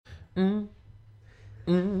Mm,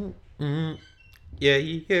 mm, mm. Yeah,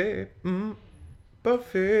 yeah.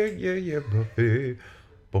 Buffet, yeah, yeah, buffet.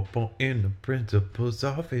 Pop in the principal's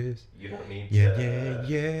office. You don't need Yeah, yeah, to.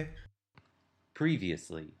 yeah.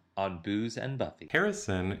 Previously on Booze and Buffy.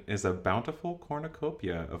 Harrison is a bountiful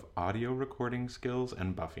cornucopia of audio recording skills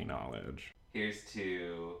and Buffy knowledge. Here's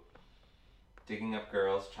to digging up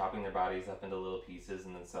girls, chopping their bodies up into little pieces,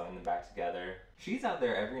 and then sewing them back together. She's out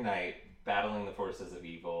there every night battling the forces of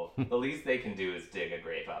evil. The least they can do is dig a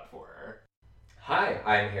grave up for her. Hi,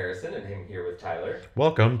 I'm Harrison, and I'm here with Tyler.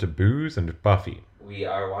 Welcome to Booze and Buffy. We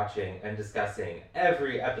are watching and discussing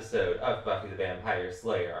every episode of Buffy the Vampire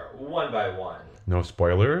Slayer, one by one. No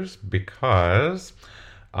spoilers because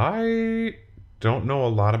I don't know a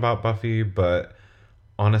lot about Buffy, but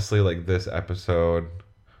honestly, like this episode,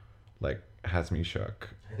 like has me shook.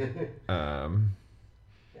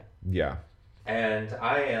 Yeah. And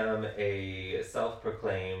I am a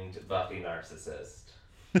self-proclaimed Buffy narcissist.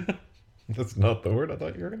 That's not the word I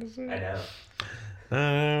thought you were gonna say. I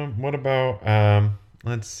know. What about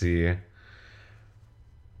let's see.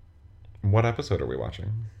 What episode are we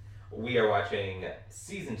watching? We are watching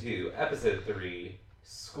Season 2, Episode 3,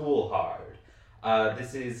 School Hard.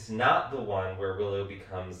 This is not the one where Willow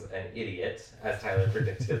becomes an idiot, as Tyler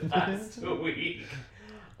predicted last week.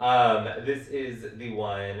 This is the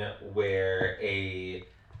one where a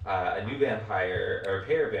new vampire, or a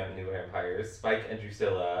pair of new vampires, Spike and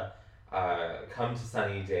Drusilla, come to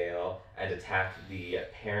Sunnydale and attack the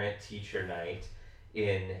parent-teacher night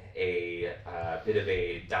in a bit of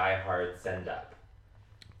a die-hard send-up.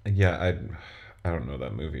 Yeah, I don't know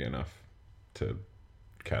that movie enough to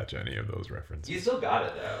catch any of those references. You still got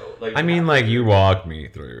it, though. Like, I mean, like, you walked me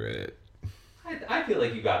through it. I feel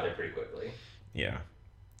like you got there pretty quickly. Yeah.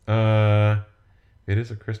 It is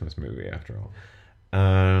a Christmas movie after all.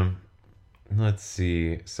 Let's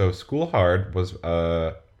see. So School Hard has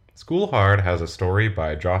a story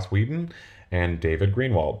by Joss Whedon and David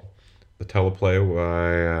Greenwald. The teleplay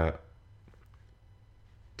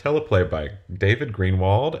by David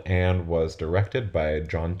Greenwald and was directed by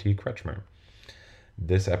John T. Kretschmer.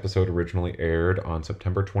 This episode originally aired on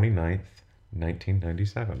September 29th,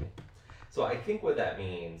 1997. So I think what that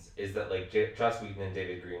means is that like Joss Whedon and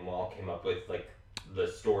David Greenwald came up with like the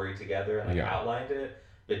story together and like outlined it,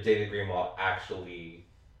 but David Greenwald actually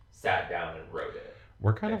sat down and wrote it.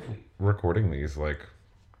 We're kind of recording these like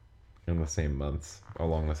in the same months,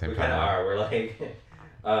 along the same we time. We kind of are. We're like.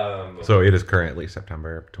 So it is currently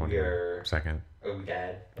September 22nd. Oh, we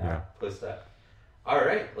did. Yeah. Close up. All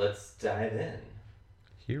right, let's dive in.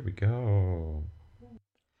 Here we go.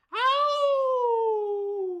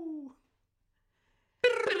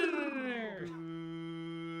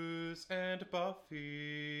 Booze and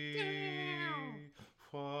Buffy.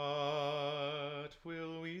 What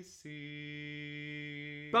will we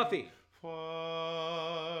see? Buffy.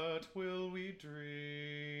 What will we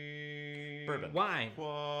drink? Bourbon. Wine.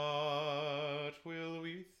 What will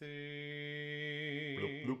we think?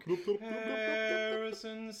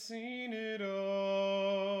 Harrison's seen it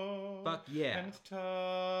all. Fuck yeah. And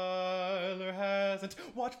Tyler hasn't.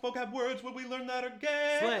 What vocab words will we learn that are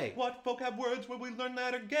gay? Slay. What vocab words will we learn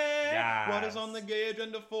that are gay? Yes. What is on the gay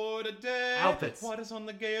agenda for today? Outfits. What is on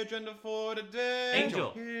the gay agenda for today?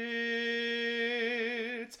 Angel.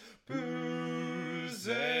 It's Booze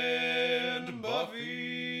and Buffy.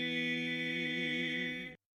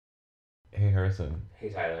 Hey Harrison, Hey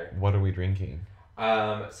Tyler. what are we drinking?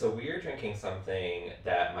 So we are drinking something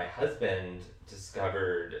that my husband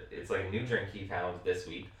discovered. It's like a new drink he found this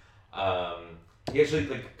week. He actually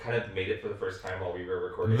like kind of made it for the first time while we were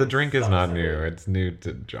recording. The drink is not new. It's new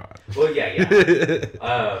to John. Well, yeah.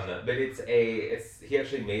 But he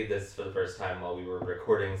actually made this for the first time while we were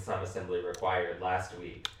recording Some Assembly Required last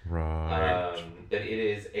week. Right. But it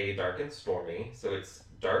is a dark and stormy, so it's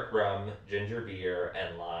dark rum, ginger beer,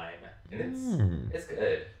 and lime, and it's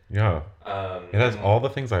good. Yeah. It has and- all the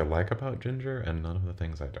things I like about ginger and none of the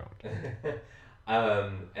things I don't.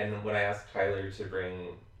 And when I asked Tyler to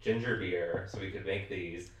bring ginger beer so we could make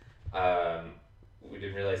these, we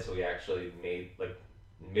didn't realize till we actually made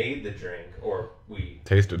the drink, or we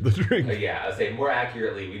Tasted the drink. yeah, I'll say more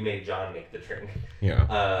accurately, we made John make the drink. Yeah.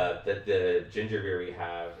 That the ginger beer we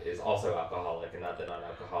have is also alcoholic and not the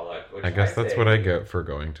non-alcoholic. Which I guess that's say, what I get for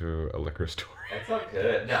going to a liquor store. That's not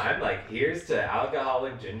good. No, I'm like, here's to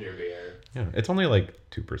alcoholic ginger beer. Yeah, it's only like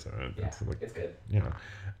 2%. Yeah, It's like, it's good. yeah.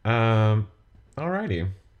 Alrighty.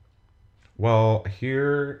 Well,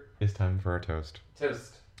 here is time for our toast.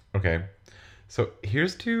 Toast. Okay. So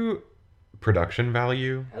here's to production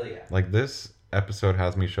value. Hell yeah. Like this episode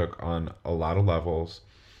has me shook on a lot of levels.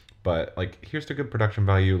 But like, here's the good production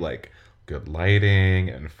value, like good lighting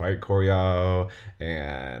and fight choreo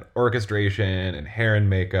and orchestration and hair and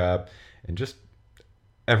makeup and just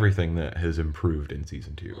everything that has improved in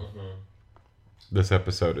season 2. Mm-hmm. This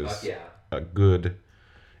episode is Yeah. a good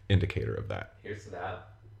indicator of that. Here's to that.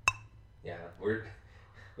 Yeah,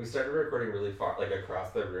 we started recording really far, like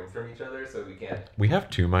across the room from each other, so we can't. We have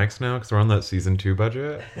 2 mics now because we're on that season 2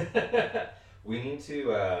 budget. we need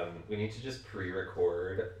to just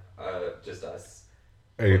pre-record, just us.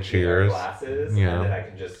 Hey, looking at our cheers. Glasses, Yeah. and then I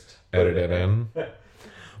can just Edit it in.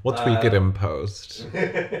 We'll tweak it in post.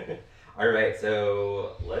 All right,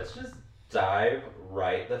 so let's just dive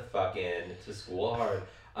right the fuck in to School Hard.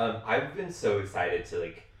 I've been so excited to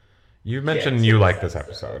like. You get mentioned to you like this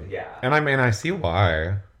episode. Yeah. And I mean, I see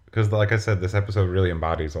why. Because, like I said, this episode really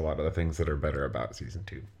embodies a lot of the things that are better about season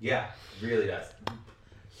 2. Yeah, really does.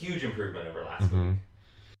 Huge improvement over last Mhm. week.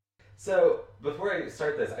 So, before I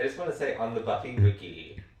start this, I just want to say on the Buffy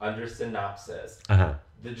wiki, under synopsis, Uh-huh.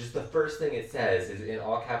 just the first thing it says is in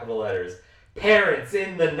all capital letters, "Parents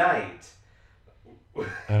in the night." I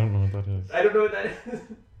don't know what that is. I don't know what that is.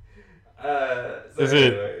 So Is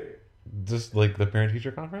it- anyway, Just like the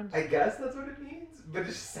parent-teacher conference? I guess that's what it means, but it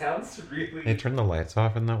just sounds really... They turned the lights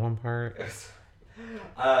off in that one part.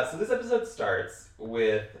 So this episode starts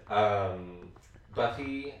with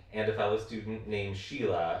Buffy and a fellow student named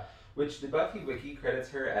Sheila, which the Buffy wiki credits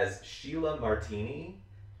her as Sheila Martini.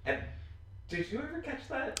 And did you ever catch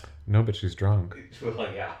that? No, but she's drunk.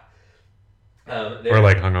 Well, yeah. Or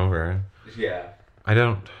like hungover. Yeah, I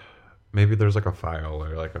don't... Maybe there's like a file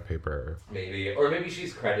or like a paper. maybe. Or maybe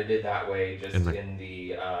she's credited that way just In the in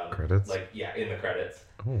the... credits? Like, yeah, in the credits.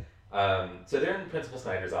 Oh. So they're in Principal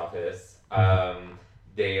Snyder's office.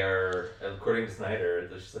 They are, according to Snyder,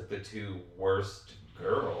 they're just like the 2 worst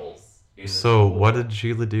girls in the So, school. what did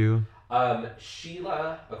Sheila do?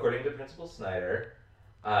 Sheila, according to Principal Snyder,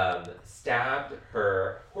 stabbed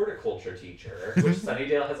her horticulture teacher, which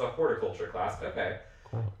Sunnydale has a horticulture class. Okay.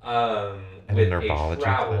 Cool. With a herbology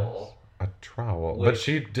trowel. A trowel. Which But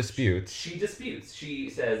she disputes. She disputes. She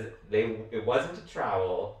says it wasn't a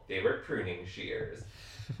trowel. They were pruning shears.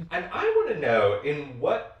 And I want to know, in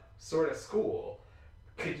what sort of school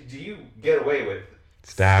do you get away with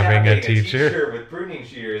Stabbing a teacher? with pruning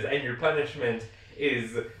shears, and your punishment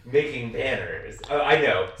is making banners? Oh, I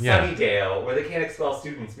know, Yeah. Sunnydale, where they can't expel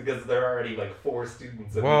students because there are already like 4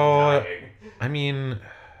 students of Well, dying. I mean,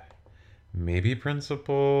 maybe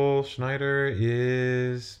Principal Schneider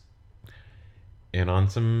is in on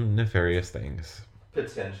some nefarious things.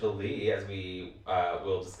 Potentially, as we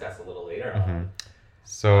will discuss a little later Mhm. on.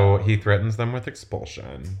 So he threatens them with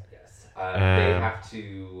expulsion. Yes, they have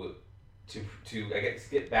to I guess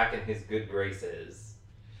get back in his good graces.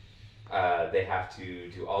 They have to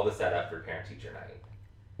do all the setup for parent-teacher night.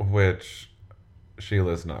 Which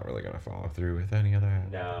Sheila's not really going to follow through with any of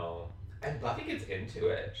that. No, and Buffy gets into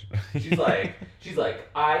it. She's like,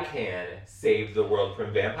 I can save the world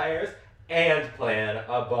from vampires and plan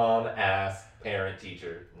a bomb-ass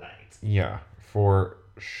parent-teacher night. Yeah, for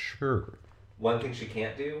sure. One thing she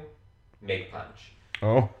can't do, make punch.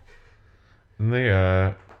 Oh.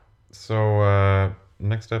 So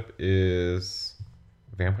next up is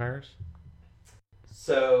vampires.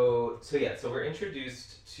 So we're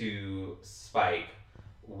introduced to Spike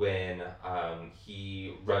when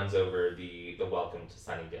he runs over the welcome to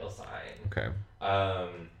Sunnydale sign. Okay.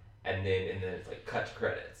 And then it's like cut to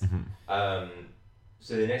credits. Mhm.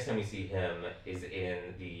 So the next time we see him is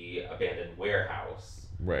in the abandoned warehouse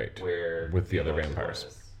Right. where With the other Anointed vampires.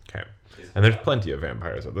 One Okay. is And there's from. plenty of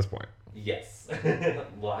vampires at this point. Yes,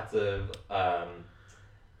 lots of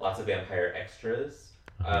vampire extras.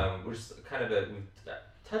 Which is kind of we've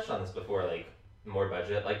touched on this before, like more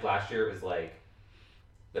budget. Like last year, it was like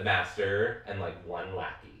the master and like 1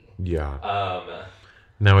 lackey. Yeah.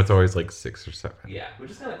 Now it's always like 6 or 7. Yeah,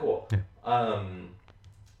 which is kind of cool. Yeah.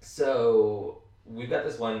 So we've got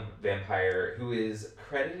this one vampire who is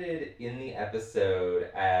credited in the episode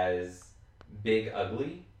as Big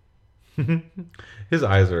Ugly.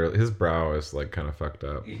 His brow is like kind of fucked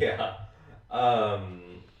up. Yeah.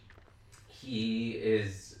 He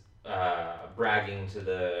is bragging to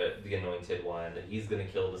the Anointed One that he's going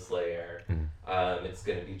to kill the Slayer. It's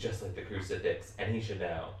going to be just like the crucifix, and he should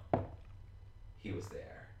know he was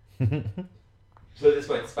there. So at this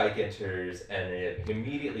point, Spike enters, and it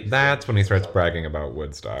immediately... That's when he starts himself. bragging about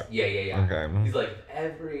Woodstock. Yeah. Okay. He's like, if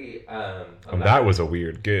every... That was a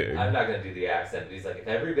weird gig. I'm not going to do the accent, but he's like, if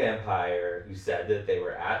every vampire who said that they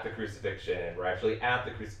were at the crucifixion were actually at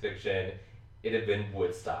the crucifixion, it had been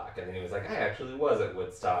Woodstock. And then he was like, I actually was at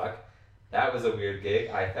Woodstock. That was a weird gig.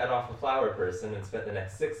 I fed off a flower person and spent the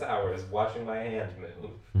next 6 hours watching my hand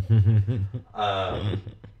move.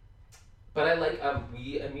 But I like,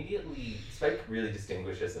 Spike really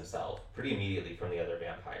distinguishes himself pretty immediately from the other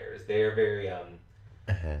vampires. They are very,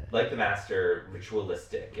 like the Master,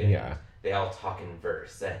 ritualistic, and they all talk in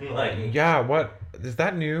verse, and like... Yeah, what? Is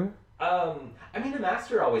that new? I mean, the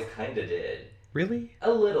Master always kind of did. Really? A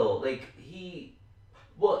little. Like, he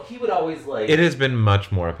would always, like... It has been much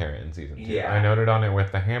more apparent in season 2. Yeah. I noted on it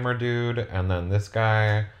with the hammer dude, and then this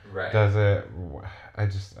guy does it. I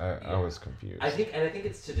was confused. I think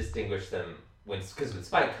it's to distinguish them because when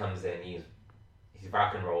Spike comes in, he's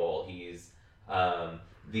rock and roll. He's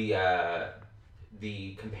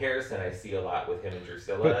the comparison I see a lot with him and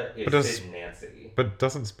Drusilla is Sid and Nancy. But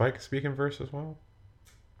doesn't Spike speak in verse as well?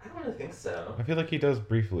 I don't really think so. I feel like he does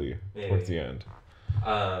briefly towards the end.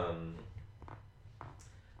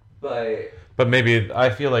 But maybe I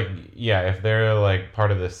feel like if they're like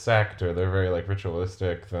part of this sect or they're very like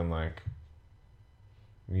ritualistic, then like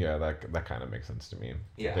that kind of makes sense to me.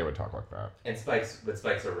 Yeah, they would talk like that. And Spike's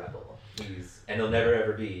a rebel. He'll never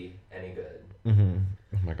ever be any good. Mm-hmm.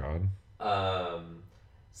 Oh my god.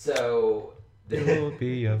 So you'll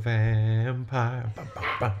be a vampire.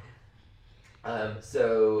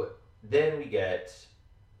 So then we get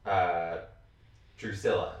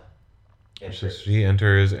Drusilla. So she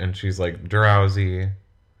enters and she's like drowsy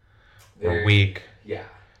or weak. Yeah.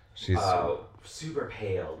 She's super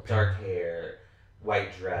pale, dark hair,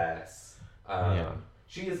 white dress.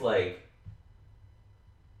 She is like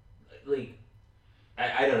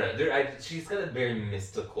I don't know. She's got a very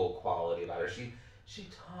mystical quality about her. She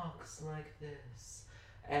talks like this,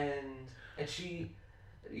 and she.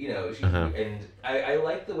 And I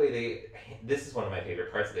like the way this is one of my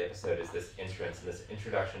favorite parts of the episode is this entrance and this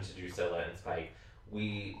introduction to Drusilla and Spike.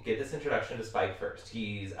 We get this introduction to Spike first.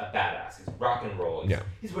 He's a badass. He's rock and roll.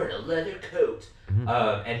 He's wearing a leather coat. Mm-hmm.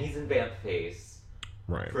 And he's in vamp face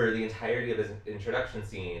for the entirety of his introduction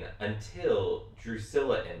scene until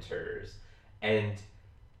Drusilla enters and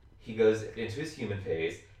he goes into his human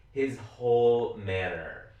face. His whole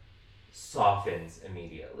manner softens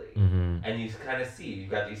immediately. Mm-hmm. And you kind of see,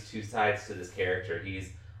 you've got these two sides to this character.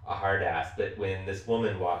 He's a hard ass, but when this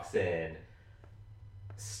woman walks in,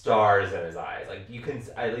 stars in his eyes. Like, you can,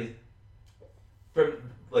 at least, from,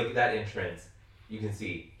 like, that entrance, you can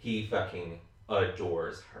see he fucking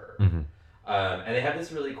adores her. Mm-hmm. And they have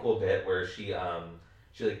this really cool bit where she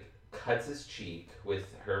like, cuts his cheek with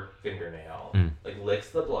her fingernail, like, licks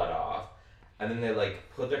the blood off, and then they,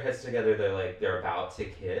 like, put their heads together, they're about to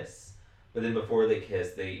kiss. But then before they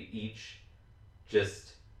kiss, they each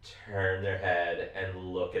just turn their head and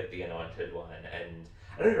look at the anointed one. And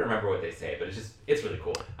I don't even remember what they say, but it's really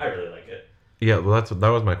cool. I really like it. Yeah, well, that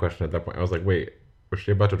was my question at that point. I was like, wait, was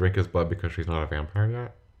she about to drink his blood because she's not a vampire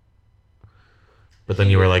yet? But then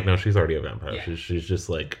you were like, no, she's already a vampire. Yeah. She's just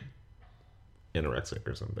like anorexic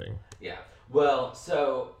or something. Yeah. Well,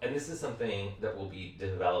 and this is something that will be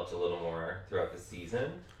developed a little more throughout the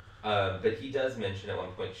season. But he does mention at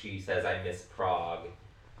one point, she says, I miss Prague.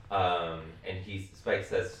 And Spike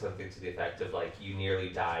says something to the effect of, like, you nearly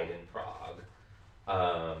died in Prague.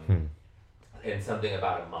 And something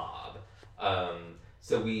about a mob.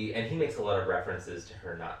 And he makes a lot of references to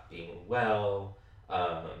her not being well.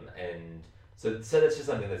 And so that's just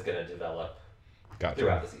something that's going to develop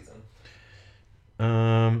throughout the season.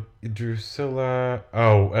 Drusilla.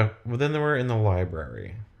 Well, then they were in the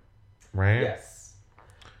library, right? Yes.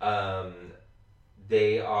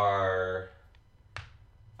 They are.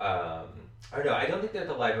 Or no, I don't think they're at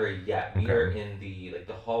the library yet. We are in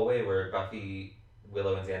the hallway where Buffy,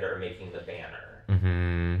 Willow, and Xander are making the banner.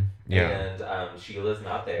 Mm-hmm. Yeah. And Sheila's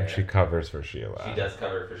not there. She covers for Sheila. She does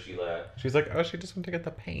cover for Sheila. She's like, oh, she just went to get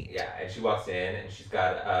the paint. Yeah, and she walks in and she's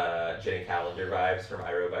got Jenny Calendar vibes from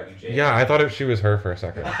I Robot You, Jane. Yeah, I thought she was her for a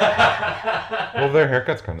second. Well, their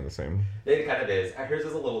haircut's kind of the same. It kind of is. Hers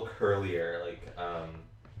is a little curlier,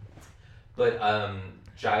 But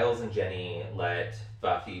Giles and Jenny let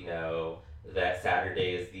Buffy know that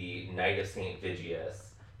Saturday is the Night of St.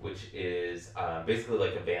 Vigius, which is basically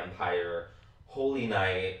like a vampire holy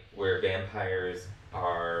night where vampires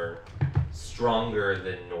are stronger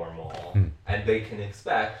than normal. And they can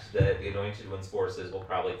expect that the Anointed One's forces will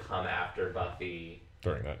probably come after Buffy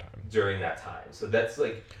during that time. So that's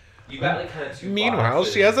like, you got like kind of two Meanwhile,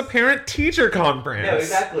 boxes. she has a parent-teacher conference. No,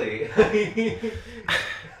 exactly.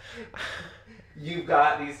 You've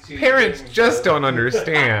got these two... Parents just don't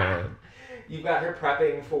understand. You've got her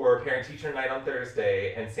prepping for parent-teacher night on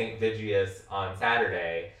Thursday and St. Vigius on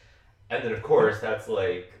Saturday. And then, of course, that's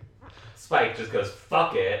like Spike just goes,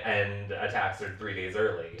 fuck it, and attacks her 3 days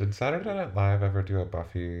early. Did Saturday Night Live ever do a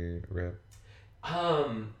Buffy rip?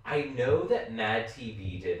 I know that Mad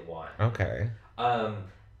TV did one. Okay. And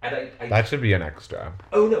I That should be an extra.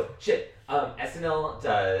 oh no, shit.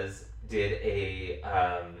 SNL did a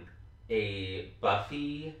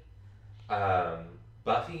Buffy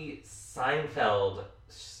Seinfeld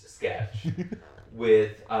sketch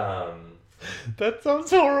with That sounds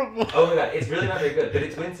horrible. oh my god, it's really not very good, but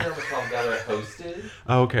it's when Sarah Michelle Gellar hosted,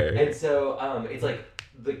 Okay. and so it's like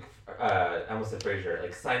I almost said Frasier,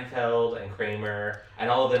 like Seinfeld and Kramer, and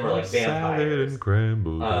all of them are like Salad vampires. and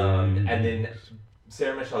crumble. And then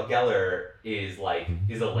Sarah Michelle Gellar is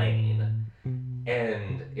Elaine,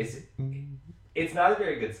 and it's not a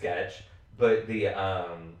very good sketch, but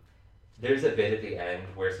there's a bit at the end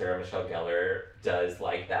where Sarah Michelle Gellar does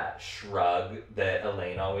like that shrug that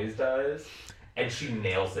Elaine always does, and she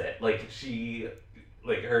nails it. Like her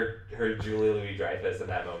Julia Louis-Dreyfus in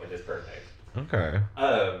that moment is perfect. Okay.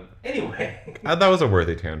 Anyway. That was a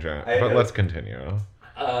worthy tangent, I but know. let's continue.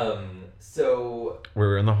 So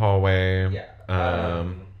We're in the hallway. yeah.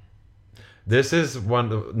 This is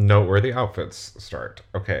one of the noteworthy outfits start.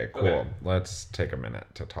 Okay, cool. Okay. Let's take a minute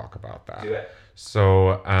to talk about that. Do it.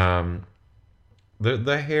 So,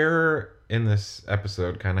 the hair in this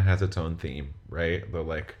episode kind of has its own theme, right? The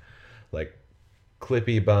like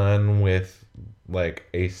clippy bun with like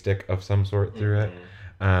a stick of some sort through it.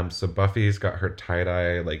 So Buffy's got her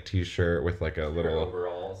tie-dye like t-shirt with like a Her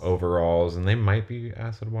little overalls. and they might be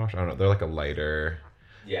acid wash. I don't know. They're like a lighter.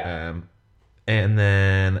 Yeah. And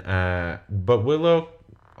then but Willow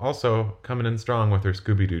also coming in strong with her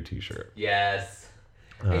Scooby-Doo t-shirt. Yes.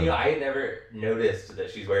 And I had never noticed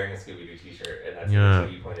that she's wearing a Scooby-Doo t-shirt, and that's Yeah.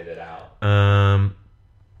 until you pointed it out.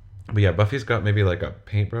 But yeah, Buffy's got maybe like a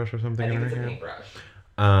paintbrush or something I think in it's her a hair. paintbrush.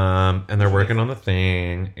 And they're working on the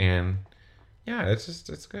thing, and yeah, it's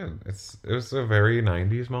good. It was a very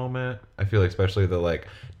 90s moment. I feel like especially the like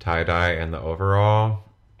tie-dye and the overall.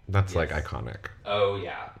 That's like Yes. iconic. Oh,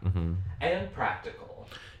 yeah. Hmm. And practical.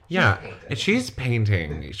 She's Yeah, painting. and she's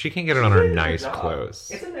painting. She can get it She's on her doing a good nice job.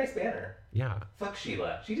 clothes. It's a nice banner. Yeah. Fuck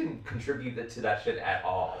Sheila. She didn't contribute to that shit at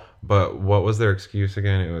all. But what was their excuse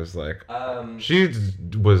again? It was like she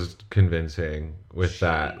was convincing with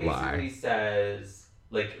that She lie. basically says,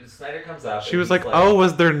 like, Snyder comes up. She and was he's like, "Oh,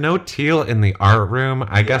 was there no teal in the art room?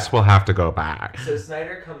 I guess Yeah. we'll have to go back." So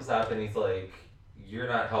Snyder comes up and he's like, "You're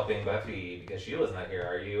not helping Buffy because Sheila's not here,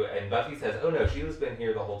 are you?" And Buffy says, "Oh no, Sheila's been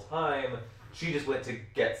here the whole time. She just went to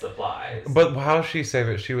get supplies." But how she said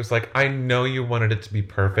it, she was like, "I know you wanted it to be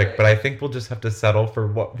perfect, but I think we'll just have to settle for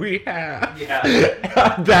what we have." Yeah.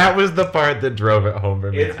 That was the part that drove it home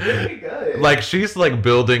for me. It's really good. Like she's like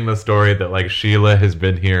building the story that like Sheila has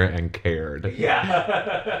been here and cared.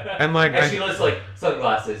 Yeah. And like and Sheila's like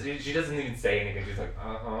sunglasses. She doesn't even say anything. She's like,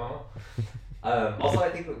 also, I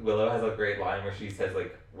think that Willow has a great line where she says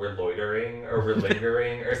like, "We're loitering" or "We're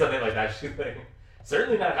lingering" or something like that. She's like,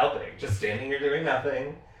 certainly not helping. Just standing here doing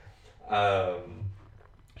nothing.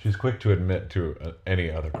 she's quick to admit to any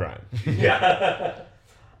other crime. Yeah.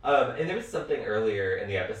 And there was something earlier in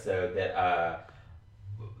the episode that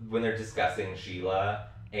when they're discussing Sheila,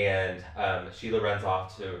 and Sheila runs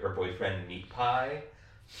off to her boyfriend Meat Pie.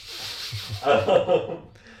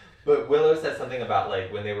 But Willow said something about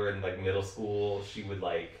like when they were in like middle school, she would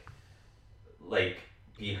like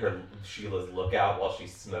be Sheila's lookout while she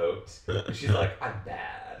smoked. And she's like, "I'm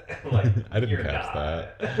bad." I'm like, I didn't "You're catch not."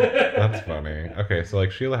 that. That's funny. Okay, so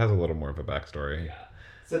like Sheila has a little more of a backstory. Yeah.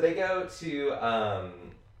 So they go to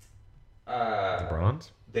The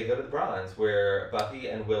Bronze? They go to the Bronze, where Buffy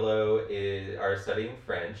and Willow are studying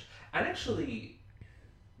French. And actually,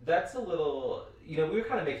 that's a little... we were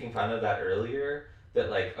kind of making fun of that earlier, that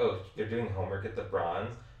like, oh, they're doing homework at the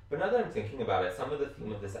Bronze. But now that I'm thinking about it, some of the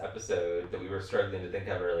theme of this episode that we were struggling to think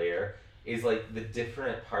of earlier is like the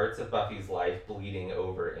different parts of Buffy's life bleeding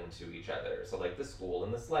over into each other. So like the school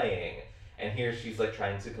and the slaying. And here she's like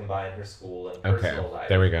trying to combine her school and personal life.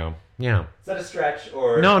 There we go. Yeah. Is that a stretch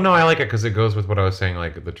or... No, I like it because it goes with what I was saying,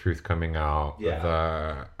 like the truth coming out.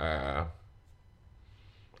 Yeah. I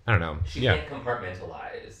don't know. She yeah. can't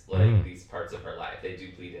compartmentalize like these parts of her life. They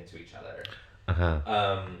do bleed into each other.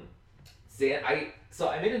 Uh-huh. So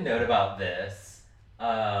I made a note about this.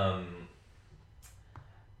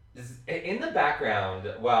 This in the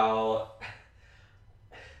background while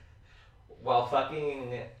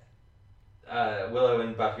fucking Willow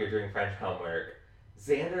and Buffy are doing French homework,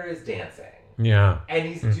 Xander is dancing. Yeah. And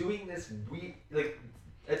he's doing this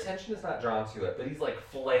attention is not drawn to it, but he's like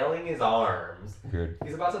flailing his arms. Good.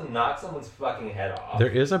 He's about to knock someone's fucking head off. There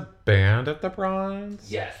is a band at the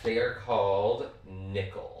Bronze? Yes, they are called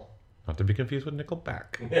Nickel. Not to be confused with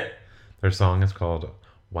Nickelback. Their song is called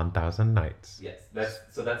 1000 Nights. Yes,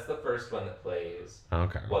 that's the first one that plays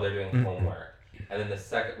Okay. while they're doing homework. And then the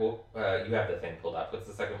second, you have the thing pulled up. What's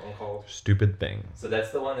the second one called? Stupid Thing. So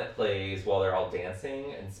that's the one that plays while they're all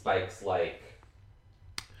dancing, and Spike's like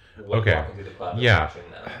Okay. walking through the club and Yeah.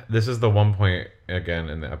 watching them. This is the one point, again,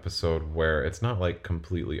 in the episode where it's not, like,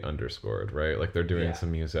 completely underscored, right? Like, they're doing Yeah.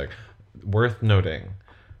 some music. Worth noting.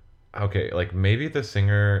 Okay, like, maybe the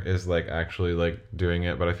singer is, like, actually, like, doing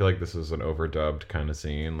it, but I feel like this is an overdubbed kind of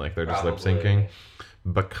scene. Like, they're just lip-syncing.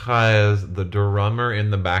 Because the drummer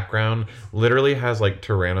in the background literally has, like,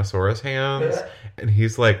 Tyrannosaurus hands. And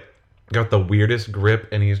he's, like, got the weirdest grip,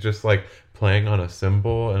 and he's just, like, playing on a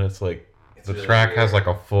cymbal, and it's, like, the really track has weird.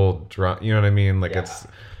 like a full drum. You know what I mean? Like Yeah. it's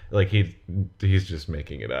like he's just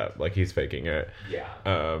making it up. Like he's faking it.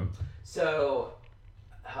 Yeah. So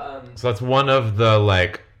So that's one of the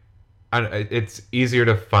like. It's easier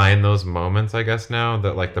to find those moments, I guess, now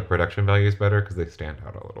that like the production value is better because they stand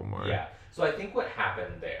out a little more. yeah. So I think what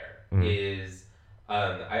happened there is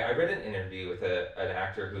I read an interview with an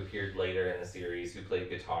actor who appeared later in the series who played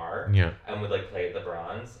guitar Yeah. and would like play at the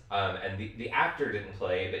Bronze. And the actor didn't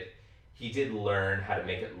play, but he did learn how to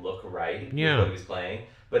make it look right Yeah. with what he was playing.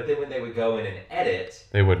 But then when they would go in and edit,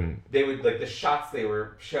 They wouldn't they would like the shots they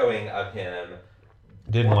were showing of him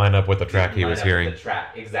didn't line up with the track he didn't was line up with hearing. The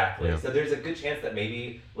track exactly. Yeah. So there's a good chance that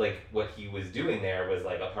maybe like what he was doing there was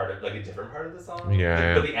like a part of like a different part of the song.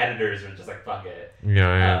 Yeah, But the editors were just like fuck it.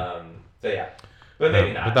 Yeah. So yeah. But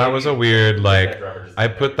maybe not. But that Maybe was a weird like. that drummer just I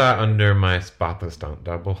did put that everything. under my spot the stunt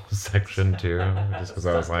double section too, just because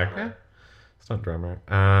I was Stunt like, drummer. stunt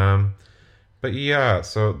drummer. But yeah,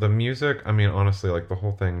 so the music, I mean, honestly, like the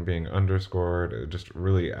whole thing being underscored, it just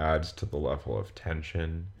really adds to the level of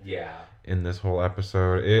tension Yeah. in this whole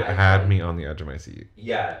episode. It I had find- me on the edge of my seat,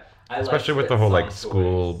 Yeah. especially with that the whole song like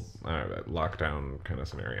school choice. lockdown kind of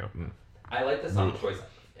scenario. I like the song choice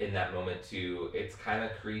in that moment too. It's kind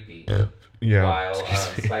of creepy. Yeah. While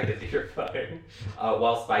Excuse me. Spike is earphone.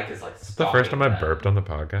 While Spike is like. It's the first time I stalking them. burped on the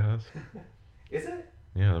podcast. Is it?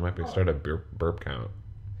 Yeah, that might be start a burp count.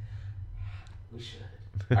 We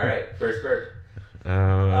should. All right, first burp.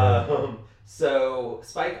 Uh, So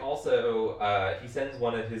Spike also he sends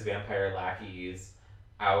one of his vampire lackeys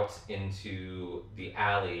out into the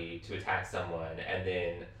alley to attack someone, and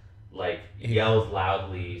then like yells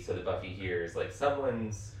loudly so that Buffy hears like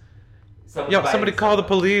someone's Yo, somebody biting call the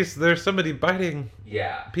someone. police. There's somebody biting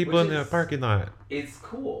Yeah, people which in the is- parking lot. It's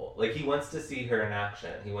cool. Like he wants to see her in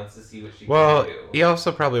action. He wants to see what she Well, can do. he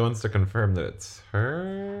also probably wants to confirm that it's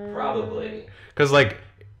her. Probably. Because, like,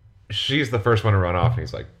 she's the first one to run off, and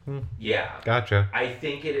he's like, Yeah. gotcha. I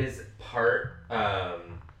think it is part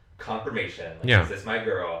confirmation. Like, Yeah. is this my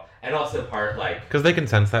girl? And also part like, Because they can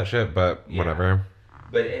sense that shit, but Yeah. whatever.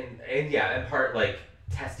 but and part like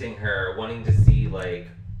testing her, wanting to see like,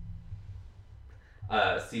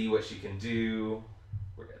 see what she can do.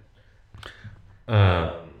 We're good.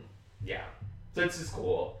 Yeah. So it's just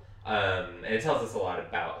cool. And it tells us a lot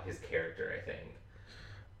about his character, I think.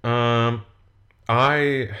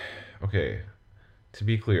 Okay, to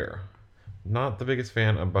be clear, not the biggest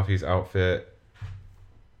fan of Buffy's outfit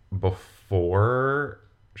before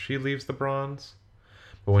she leaves the Bronze,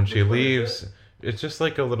 but when she Which one is leaves, it's just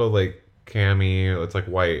like a little like cami. It's like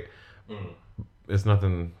white. Mm. It's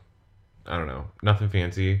nothing. I don't know, nothing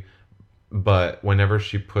fancy. But whenever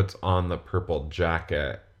she puts on the purple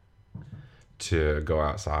jacket to go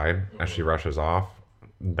outside as she rushes off,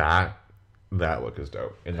 that look is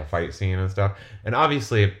dope in the fight scene and stuff. And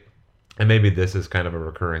obviously, and maybe this is kind of a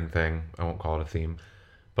recurring thing, I won't call it a theme,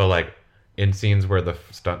 but like in scenes where the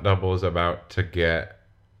stunt double is about to get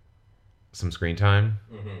some screen time,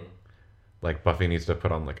 like Buffy needs to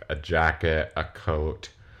put on like a jacket, a coat,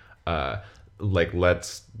 like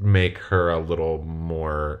let's make her a little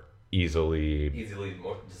more easily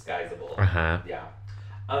more disguisable. uh-huh Yeah.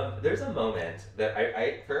 There's a moment that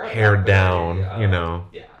I forgot. hair about, but down, I, you know.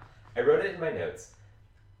 Yeah. I wrote it in my notes.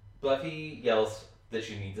 Buffy yells that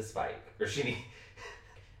she needs a spike. Or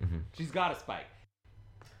She's got a spike.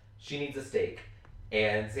 she needs a steak.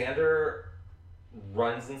 And Xander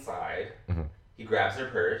runs inside. Mhm. He grabs her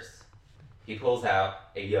purse. He pulls out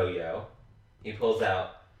a yo-yo. He pulls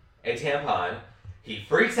out a tampon. He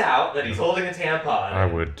freaks out that he's holding a tampon. I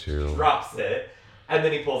would too. Drops it, and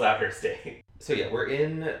then he pulls out her steak. So yeah,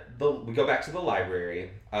 we go back to the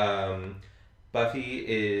library. Buffy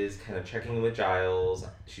is kind of checking in with Giles.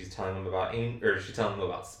 She's telling him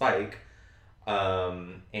about Spike,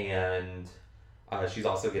 and she's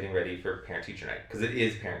also getting ready for parent teacher night because it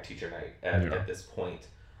is parent teacher night at this point.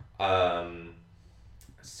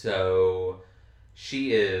 So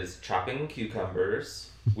She is chopping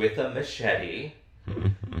cucumbers with a machete.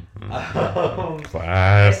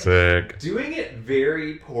 Classic. Doing it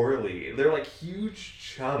very poorly. They're like huge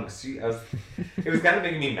chunks. It was kind of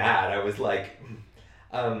making me mad. I was like,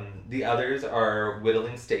 the others are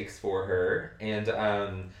whittling steaks for her, and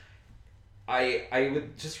I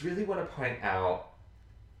would just really want to point out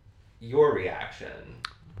your reaction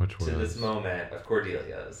Which to this was? moment of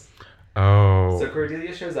Cordelia's. Oh. So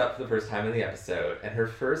Cordelia shows up for the first time in the episode, and her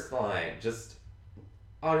first line, just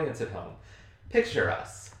audience at home, picture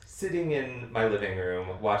us sitting in my living room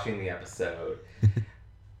watching the episode.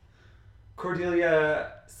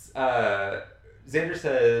 Cordelia, Xander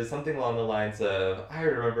says something along the lines of, I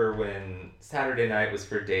remember when Saturday night was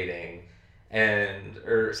for dating,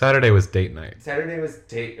 or Saturday was date night. Saturday was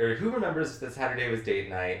date, or who remembers that Saturday was date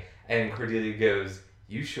night? And Cordelia goes,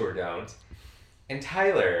 you sure don't. And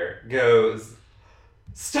Tyler goes,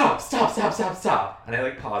 stop. And I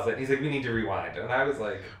like pause it. And he's like, we need to rewind. And I was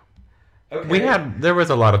like, okay. There was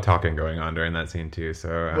a lot of talking going on during that scene too,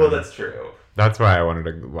 so Well, that's true. that's why I wanted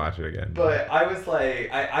to watch it again. But I was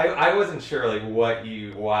like, I wasn't sure like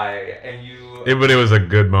why, and you. But it was a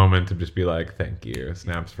good moment to just be like, thank you.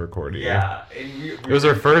 Snaps for Cordy. Yeah. And It was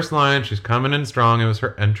her first line. She's coming in strong. It was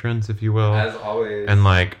her entrance, if you will. As always. And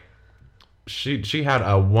like, she had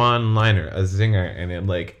a one-liner, a zinger, and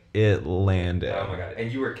it landed. Oh my god!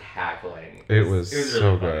 And you were cackling. It was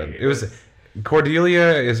so really funny. good. It was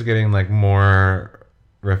Cordelia is getting like more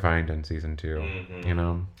refined in season 2. Mhm. You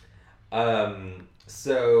know.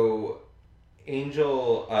 So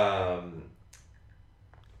Angel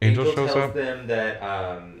Angel shows tells up. them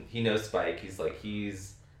that he knows Spike. He's like,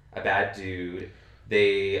 he's a bad dude.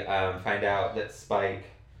 They find out that Spike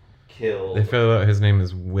killed They feel out his name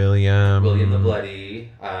is William. William the Bloody.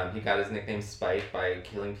 He got his nickname Spike by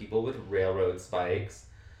killing people with railroad spikes.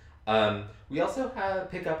 We also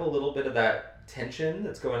pick up a little bit of that tension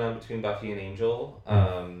that's going on between Buffy and Angel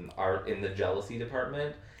are in the jealousy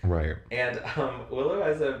department. Right. And Willow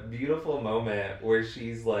has a beautiful moment where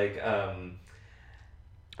she's like, I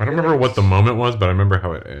don't remember what the moment was, but I remember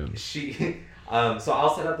how it ends. so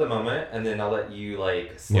I'll set up the moment and then I'll let you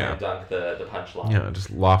like slam dunk the punchline. Yeah, just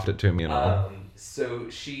loft it to me and all. So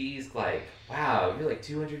she's like, wow, you're like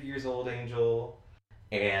 200 years old, Angel.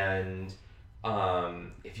 And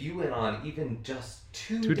if you went on even just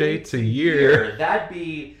two dates a year, that'd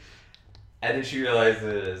be... And then she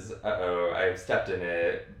realizes, uh-oh, I've stepped in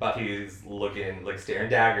it. Buffy's looking, like, staring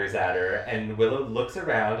daggers at her. And Willow looks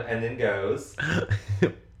around and then goes...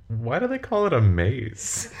 Why do they call it a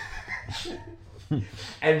maze?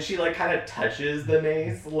 And she, like, kind of touches the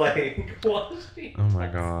mace, like, while she... Oh my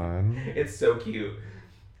god. It's so cute.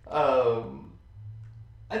 And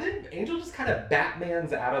then Angel just kind of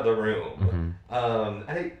Batmans out of the room.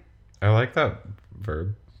 Mm-hmm. I like that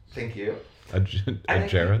verb. Thank you. A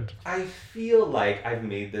gerund. I feel like I've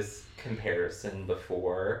made this comparison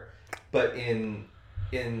before, but in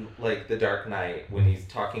like The Dark Knight when he's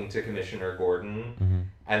talking to Commissioner Gordon,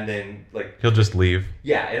 and then like he'll just leave.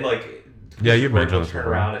 Yeah, and like you've Gordon mentioned will this turn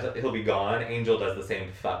before. around and he'll be gone. Angel does the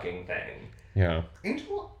same fucking thing. Yeah.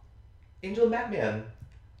 Angel and Batman,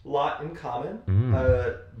 lot in common.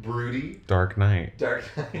 Broody. Dark Knight. Dark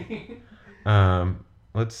Knight.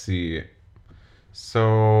 Let's see.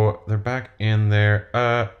 So they're back in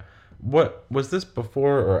there. What was this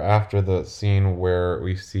before or after the scene where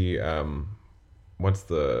we see what's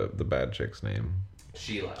the bad chick's name?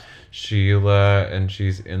 Sheila, and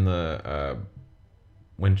she's in the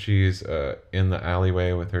when she's in the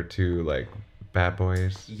alleyway with her two like bad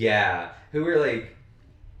boys. Yeah, who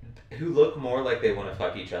look more like they want to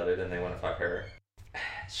fuck each other than they want to fuck her.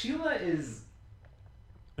 Sheila is...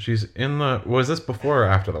 She's in the... Was this before or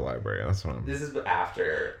after the library? That's what I'm... This is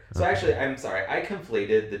after. So actually, I'm sorry. I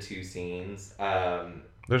conflated the two scenes.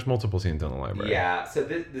 There's multiple scenes in the library. Yeah. So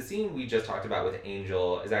the scene we just talked about with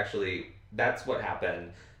Angel is actually... That's what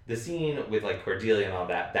happened. The scene with like Cordelia and all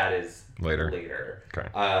that is later.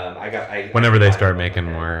 Okay. Whenever they start making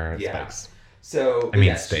more spikes. So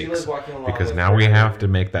steaks. Sheila's walking along because with now her. we have to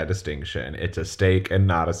make that distinction. It's a steak and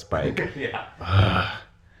not a spike. Yeah.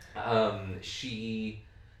 She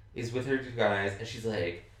is with her two guys, and she's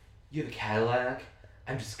like, "You have a Cadillac?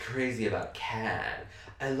 I'm just crazy about Cad.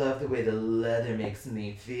 I love the way the leather makes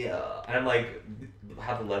me feel." And I'm like,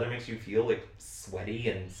 how the leather makes you feel, like, sweaty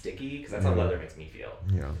and sticky? Because that's how leather makes me feel.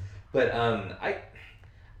 Yeah. But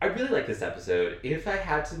I really like this episode. If I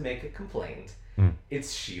had to make a complaint,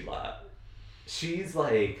 it's Sheila. She's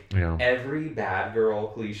like every bad girl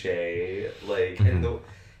cliche, like, and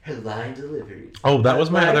her line delivery. Oh, that was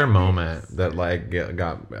my other moment that like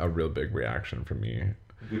got a real big reaction from me.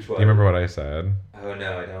 Which Do one? you remember what I said? Oh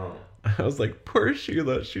no, I don't. I was like, poor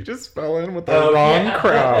Sheila, she just fell in with the wrong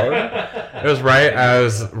crowd. It was right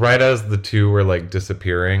as the two were like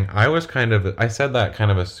disappearing. I said that kind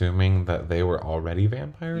of assuming that they were already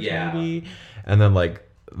vampires, Yeah. maybe, and then like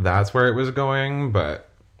that's where it was going. But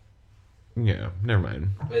yeah, never mind.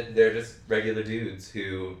 But they're just regular dudes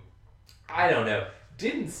who, I don't know,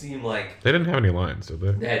 didn't seem like They didn't have any lines, did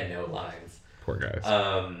they? they had no lines. Poor guys.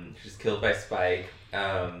 She's killed by Spike.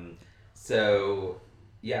 So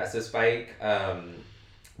Spike,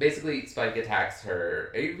 basically Spike attacks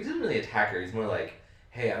her. He doesn't really attack her. He's more like,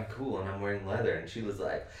 hey, I'm cool and I'm wearing leather. And she was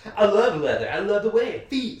like, I love leather. I love the way it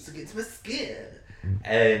feels against my skin.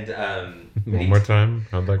 And One more time.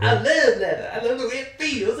 How'd that go? I love leather. I love the way it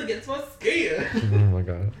feels against my skin. Oh my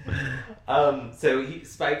god.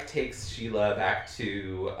 Spike takes Sheila back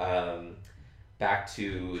to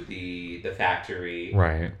the factory.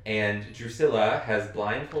 Right. And Drusilla has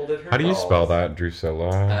blindfolded her. How do you dolls. spell that,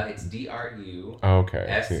 Drusilla? It's DRUSILLA.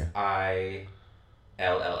 Okay. See, I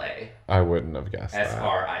wouldn't have guessed that.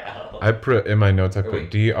 SRIL. I put in my notes. I Oh, put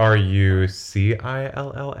wait.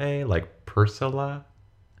 DRUCILLA, like Priscilla.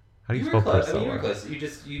 How do you You spell were close. Priscilla? You were close. You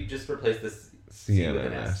just replaced this C C and with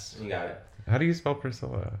an an S. S. You got it. How do you spell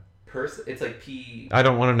Priscilla? It's like P. I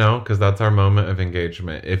don't want to know because that's our moment of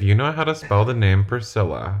engagement. If you know how to spell the name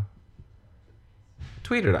Priscilla,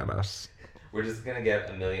 tweet it at us. We're just gonna get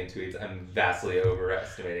a million tweets. I'm vastly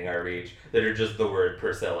overestimating our reach that are just the word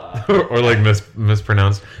Priscilla. Or like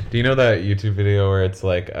mispronounced. Do you know that YouTube video where it's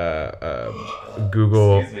like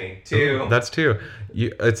Google? Excuse me. Two. That's two.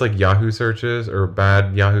 It's like Yahoo searches or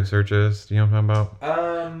bad Yahoo searches. Do you know what I'm talking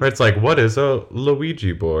about? Where it's like, what is a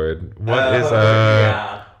Luigi board? What is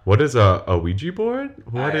a Ouija board?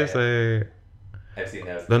 What is a? I've seen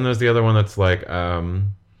those. Then there's the other one that's like,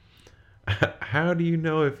 how do you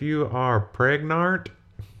know if you are pregnant?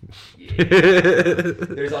 Yeah.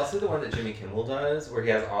 There's also the one that Jimmy Kimmel does, where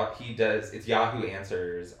it's Yahoo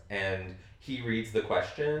Answers, and he reads the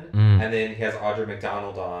question, and then he has Audra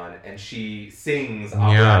McDonald on, and she sings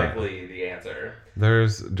automatically the answer.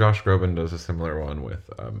 There's Josh Groban does a similar one with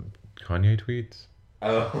Kanye tweets.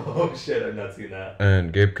 Oh shit! I've not seen that.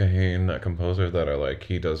 And Gabe Kahane, that composer that I like,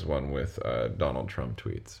 he does one with Donald Trump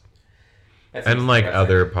tweets. That And seems like depressing.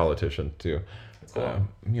 other politicians too. That's cool.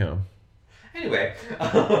 You know. Anyway,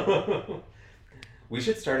 we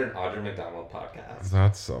should start an Audra McDonald podcast.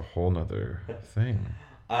 That's a whole nother thing.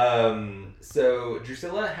 So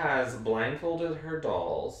Drusilla has blindfolded her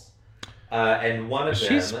dolls, and one of them.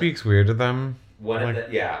 She speaks weird to them.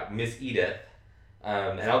 Miss Edith.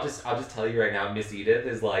 And I'll just tell you right now, Miss Edith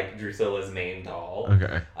is like Drusilla's main doll.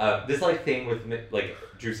 Okay. This like thing with like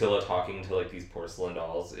Drusilla talking to like these porcelain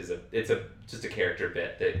dolls is just a character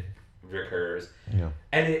bit that recurs. Yeah.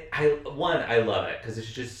 And I love it because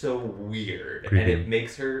it's just so weird, Creepy. and it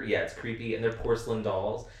makes her it's creepy, and they're porcelain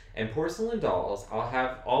dolls, and porcelain dolls, I'll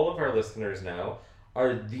have all of our listeners know,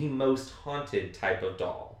 are the most haunted type of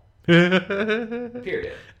doll.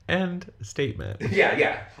 Period. End statement.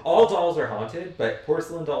 Yeah. All dolls are haunted, but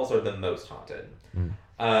porcelain dolls are the most haunted.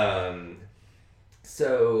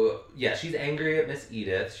 So yeah, she's angry at Miss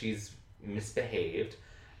Edith. She's misbehaved,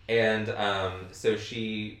 and so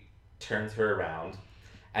she turns her around,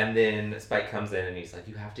 and then Spike comes in and he's like,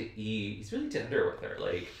 "You have to eat." He's really tender with her,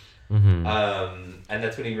 like, and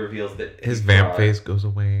that's when he reveals that His he vamp brought- face goes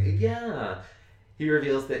away. Yeah, he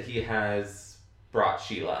reveals that he has brought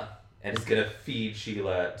Sheila and is gonna feed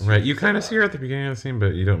Sheila. To Right. You kind of Drusilla. see her at the beginning of the scene,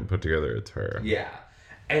 but you don't put together it's her. Yeah,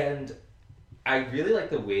 and I really like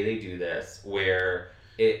the way they do this, where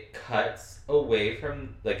it cuts away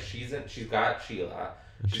from like she's got Sheila.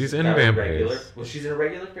 She's in got a vamp regular. face. Well, she's in a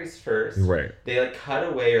regular face first. Right. They like cut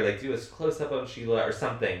away or like do a close up on Sheila or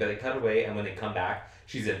something, but they cut away, and when they come back,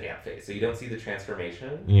 she's in vamp face, so you don't see the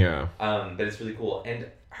transformation. Yeah. But it's really cool, and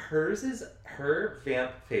her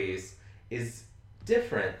vamp face is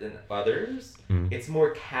different than others. It's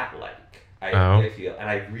more cat-like. I feel, and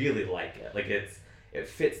I really like it. Like it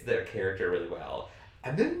fits their character really well.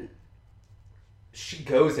 And then she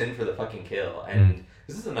goes in for the fucking kill, and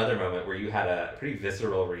this is another moment where you had a pretty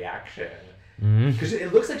visceral reaction because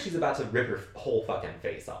it looks like she's about to rip her whole fucking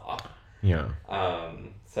face off. Yeah.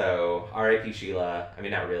 So R.I.P. Sheila. I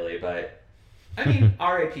mean, not really, but I mean,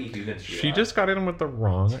 R.I.P. human Sheila. She just got in with the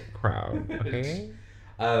wrong crowd. Okay.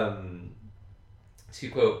 To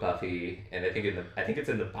quote Buffy, and I think it's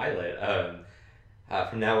in the pilot.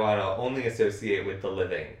 From now on, I'll only associate with the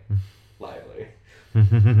living. Lively.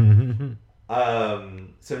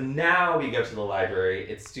 So now we go to the library.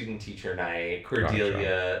 It's student teacher night.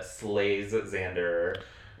 Cordelia slays Xander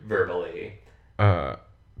verbally.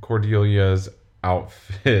 Cordelia's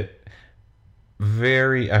outfit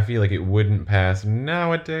I feel like it wouldn't pass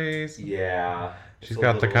nowadays. Yeah. She's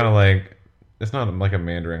got the kind of like, it's not like a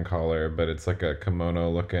mandarin collar, but it's like a kimono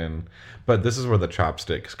looking. But this is where the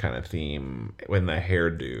chopsticks kind of theme, when the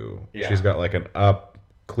hairdo. Yeah. She's got like an up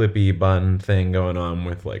clippy bun thing going on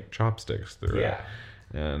with like chopsticks through it.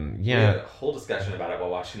 And We had a whole discussion about it while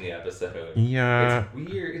watching the episode. Yeah. It's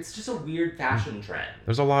weird. It's just a weird fashion trend.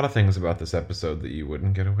 There's a lot of things about this episode that you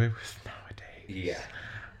wouldn't get away with nowadays.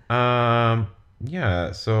 Yeah.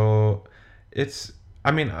 Yeah, so it's, I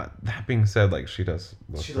mean, that being said, like, she does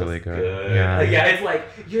look really good. Yeah. Yeah, it's like,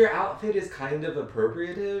 your outfit is kind of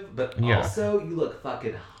appropriative, but Yeah. also you look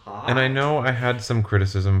fucking hot. And I know I had some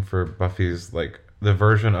criticism for Buffy's, like, the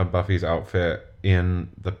version of Buffy's outfit in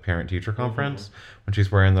the parent-teacher conference when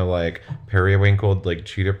she's wearing the, like, periwinkled, like,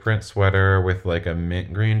 cheetah print sweater with, like, a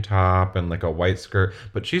mint green top and, like, a white skirt.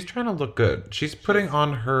 But she's trying to look good. She's putting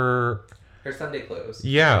on her... Her Sunday clothes.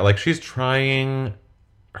 Yeah, like, she's trying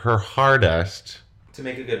her hardest... To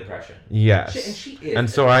make a good impression. Yes. And she is. And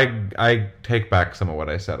so I take back some of what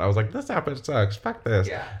I said. I was like, this outfit sucks. Fuck this.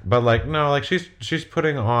 Yeah. But like, no, like she's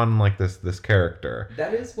putting on like this character.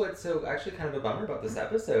 That is what's so actually kind of a bummer about this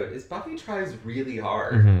episode is Buffy tries really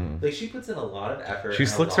hard. Mhm. Like she puts in a lot of effort. She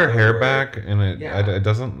and a slicks lot her of hair work. back, and Yeah. it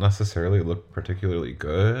doesn't necessarily look particularly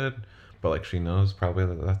good. But like, she knows probably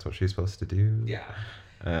that that's what she's supposed to do. Yeah.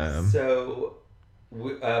 So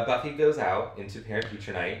Buffy goes out into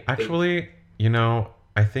parent-teacher night. actually, you know,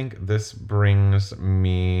 I think this brings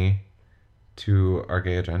me to our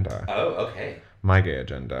gay agenda. Oh, okay. My gay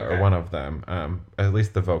agenda, Okay. or one of them. At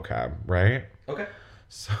least the vocab, right? Okay.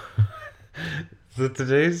 So, so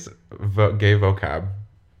today's gay vocab,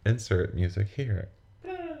 insert music here.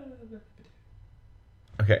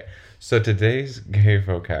 Okay, so today's gay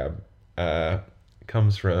vocab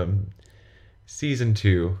comes from season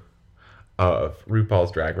 2 of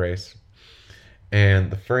RuPaul's Drag Race,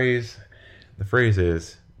 and the phrase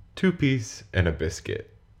is two-piece and a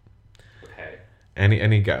biscuit. Okay.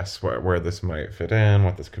 Any guess where this might fit in,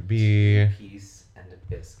 what this could be? Piece and a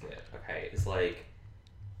biscuit. Okay. It's like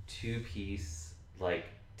 2-piece like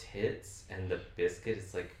tits and the biscuit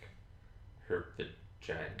is like her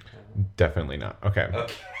vagina. Definitely not. Okay.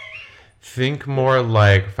 Okay. Think more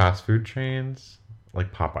like fast food chains,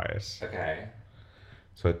 like Popeyes. Okay.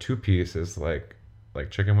 So a two-piece is like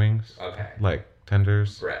chicken wings, Okay. like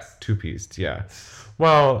tenders. Breast. Two-piece, yeah.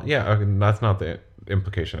 Well, yeah, okay, that's not the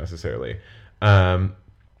implication necessarily.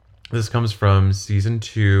 This comes from season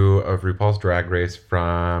 2 of RuPaul's Drag Race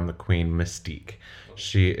from the Queen Mystique.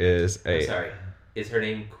 She is I'm sorry. Is her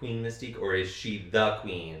name Queen Mystique or is she the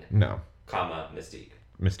Queen, No, comma, Mystique?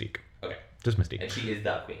 Mystique. Okay. Just Mystique. And she is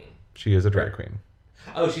the Queen. She is a drag queen.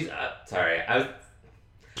 Oh, she's sorry.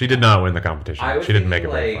 She did not win the competition. I was She didn't make it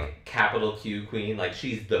thinking, very far. like capital Q Queen, like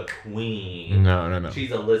she's the Queen. No.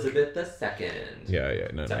 She's Elizabeth II. Yeah,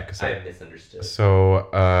 no, Sorry, because I misunderstood. So,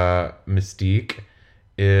 Mystique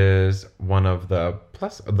is one of the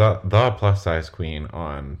plus size queen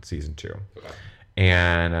on season 2, Okay.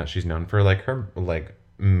 and she's known for like her like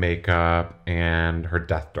makeup and her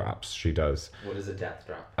death drops. She does What is a death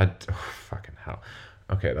drop? fucking hell.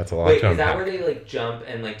 Okay, that's a lot. Wait, to is that unpack. where they like jump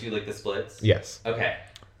and like do like the splits? Yes, Okay.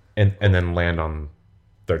 and then land on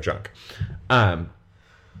their junk.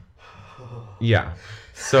 Yeah.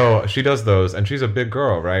 So she does those, and she's a big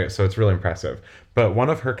girl, right? So it's really impressive. But one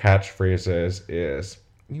of her catchphrases is,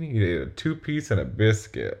 "You need a two-piece and a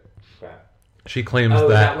biscuit." Crap. She claims Oh, is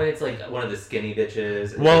that. that when it's like one of the skinny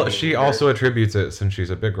bitches? Well, Like, she being also hurt? attributes it, since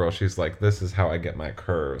she's a big girl. She's like, "This is how I get my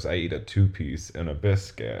curves. I eat a two-piece and a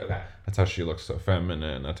biscuit." Okay. That's how she looks so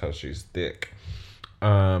feminine. That's how she's thick.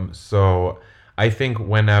 So I think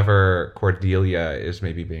whenever Cordelia is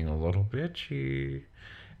maybe being a little bitchy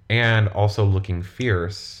and also looking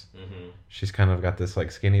fierce, Mhm. she's kind of got this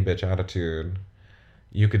like skinny bitch attitude.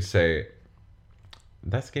 You could say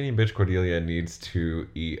that skinny bitch Cordelia needs to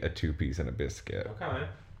eat a two-piece and a biscuit. Okay.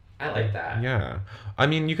 I like that. Yeah. I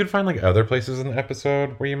mean, you could find like other places in the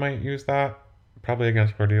episode where you might use that. Probably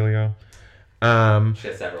against Cordelia. She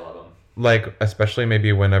has several of them. Like, especially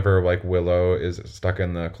maybe whenever like Willow is stuck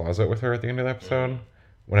in the closet with her at the end of the episode.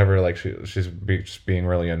 Whenever like she's just being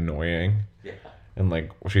really annoying. Yeah. And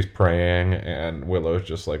like she's praying and Willow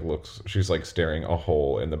just like she's like staring a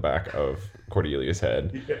hole in the back of Cordelia's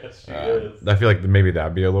head. Yes, she is. I feel like maybe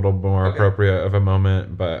that'd be a little more Okay. appropriate of a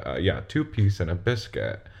moment. But yeah, two-piece and a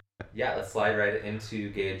biscuit. Yeah, let's slide right into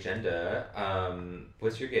gay agenda.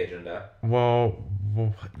 What's your gay agenda? Well,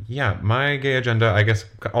 yeah, my gay agenda, I guess,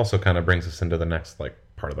 also kind of brings us into the next like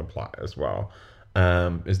part of the plot as well.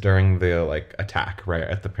 Is during the like attack right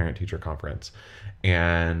at the parent-teacher conference,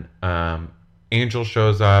 and Angel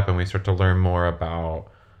shows up, and we start to learn more about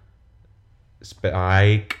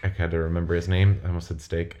Spike. I had to remember his name. I almost said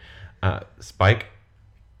steak. Spike.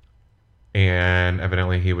 And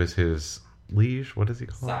evidently he was his liege. What is he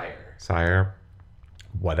called? Sire.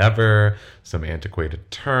 Whatever. Some antiquated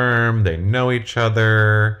term. They know each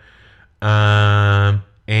other. And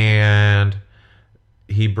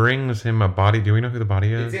he brings him a body. Do we know who the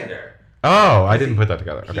body is? It's Xander. Oh, I didn't put that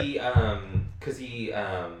together. Okay.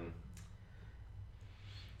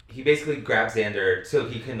 He basically grabs Xander so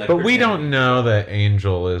he can like. But we pretend don't know that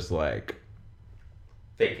Angel is like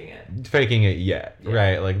faking it yet,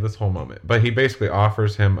 right? Like this whole moment. But he basically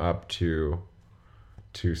offers him up to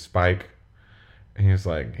Spike, and he's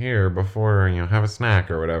like, "Here, before have a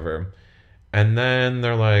snack or whatever." And then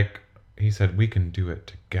they're like, he said, "We can do it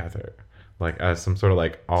together," like as some sort of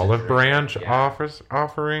like olive branch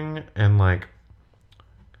offering, and like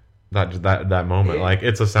that moment, like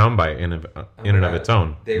it's a soundbite in and of its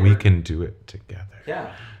own. We can do it together.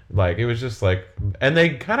 Yeah. Like it was just like, and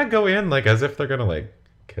they kind of go in like as if they're gonna like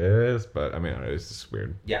kiss, but I mean it's just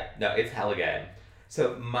weird. Yeah, no, it's hella gay.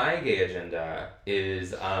 So my gay agenda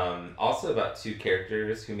is also about two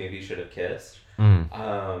characters who maybe should have kissed. I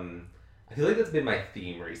feel like that's been my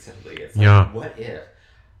theme recently. It's like, what if?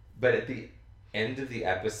 But at the end of the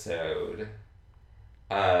episode,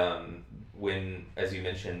 when, as you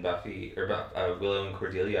mentioned, Buffy or Willow and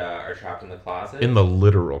Cordelia are trapped in the closet. In the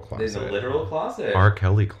literal closet. In the literal closet. R.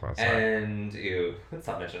 Kelly closet. And let's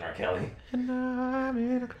not mention R. Kelly. And I'm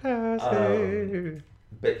in a closet.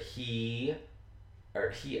 But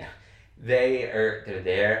they're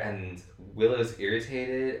there, and Willow's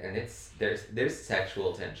irritated, and there's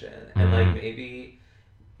sexual tension, and like maybe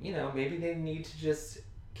they need to just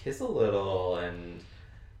kiss a little, and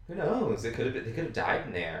who knows? They could have died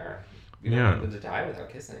in there. We don't want them to die without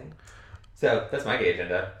kissing. So that's my gay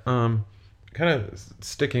agenda. Kind of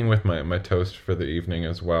sticking with my toast for the evening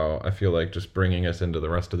as well. I feel like just bringing us into the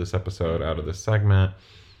rest of this episode out of this segment.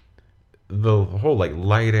 The whole like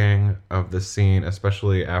lighting of the scene,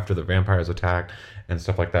 especially after the vampires attack and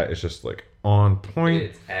stuff like that, is just like on point.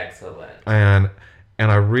 It's excellent. And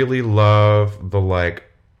I really love the like.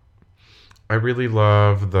 I really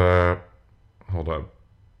love the. Hold on.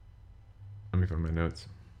 Let me find my notes.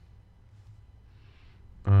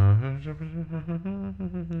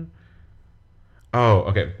 Oh,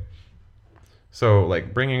 okay. So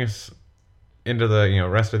like bringing us into the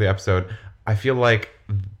rest of the episode, I feel like.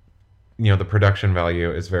 The production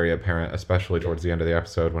value is very apparent, especially towards the end of the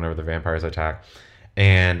episode whenever the vampires attack.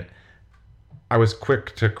 And I was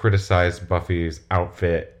quick to criticize Buffy's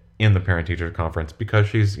outfit in the parent-teacher conference because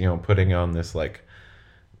she's, putting on this, like,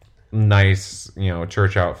 nice,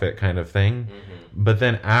 church outfit kind of thing. Mm-hmm. But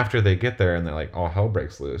then after they get there and they're like, all hell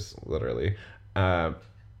breaks loose, literally, her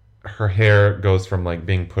hair goes from, like,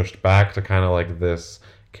 being pushed back to kind of like this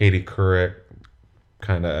Katie Couric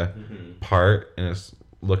kind of part, and it's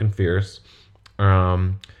looking fierce.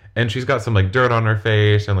 And she's got some like dirt on her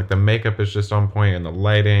face, and like the makeup is just on point, and the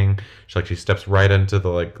lighting, she steps right into the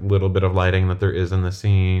like little bit of lighting that there is in the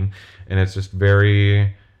scene, and it's just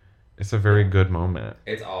it's a very good moment.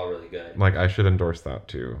 It's all really good. Like I should endorse that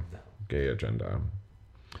too. No. Gay agenda.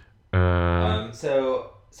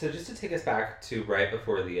 So just to take us back to right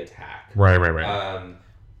before the attack. Right.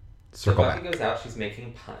 So Buffy goes out, she's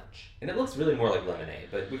making punch, and it looks really more like lemonade,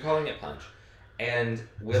 but we're calling it punch. And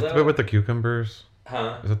Willow... Is that the bit with the cucumbers?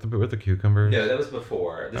 Huh? Is that the bit with the cucumbers? No, that was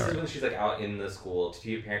before. This is when she's like out in the school,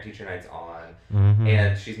 parent-teacher night's on,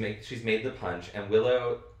 and she's made the punch, and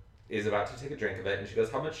Willow is about to take a drink of it, and she goes,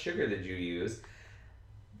 "How much sugar did you use?"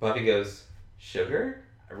 Buffy goes, "Sugar?"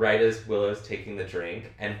 Right as Willow's taking the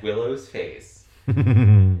drink, and Willow's face,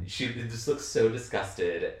 she just looks so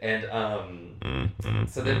disgusted, and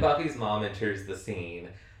so then Buffy's mom enters the scene.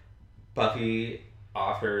 Buffy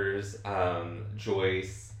offers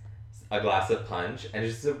Joyce a glass of punch, and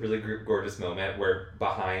it's just a really gorgeous moment where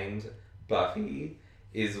behind Buffy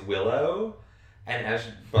is Willow, and as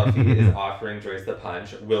Buffy is offering Joyce the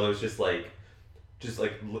punch, Willow's just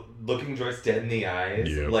looking Joyce dead in the eyes,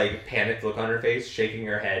 like panicked look on her face, shaking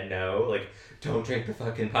her head no, like don't drink the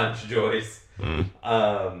fucking punch, Joyce.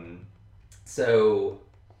 So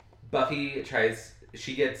Buffy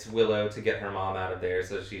she gets Willow to get her mom out of there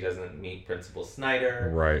so she doesn't meet Principal Snyder.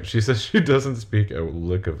 Right. She says she doesn't speak a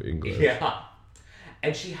lick of English. Yeah.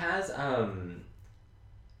 And she has a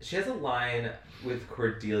line with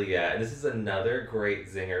Cordelia, and this is another great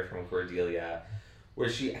zinger from Cordelia, where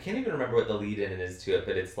I can't even remember what the lead-in is to it,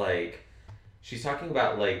 but it's like, she's talking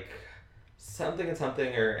about like something and something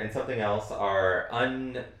and something else are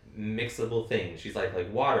mixable things. She's like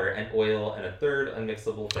water and oil and a third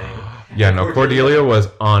unmixable thing. Yeah, And no, Cordelia was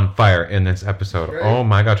on fire in this episode. Right. Oh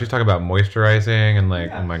my god, she's talking about moisturizing and like,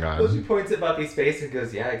 Yeah. oh my god. Well, she points at Buffy's face and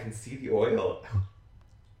goes, "Yeah, I can see the oil."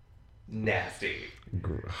 Nasty.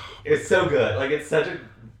 It's so good. Like, it's such a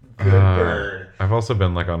good burn. I've also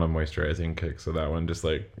been like on a moisturizing kick, so that one just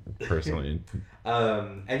like personally.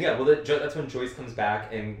 And yeah, well, that's when Joyce comes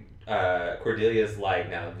back and Cordelia's like,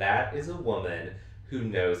 "Now that is a woman who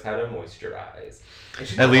knows how to moisturize." And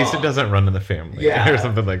she's At not least wrong. it doesn't run in the family, Yeah, or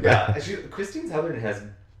something like yeah. that. Christine Southern has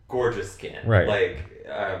gorgeous skin. Right.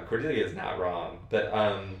 Like, Cordelia is not wrong. But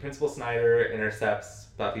Principal Snyder intercepts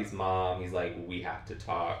Buffy's mom. He's like, "We have to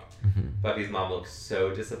talk." Mhm. Buffy's mom looks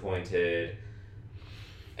so disappointed.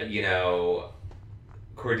 You know,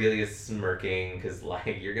 Cordelia's smirking because,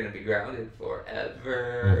 like, you're going to be grounded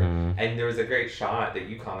forever. Mhm. And there was a great shot that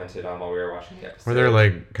you commented on while we were watching the episode. Where they're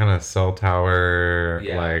like kind of cell tower,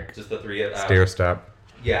 yeah, like just the three of stair step.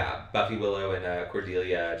 Yeah, Buffy, Willow, and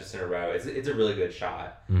Cordelia just in a row. It's a really good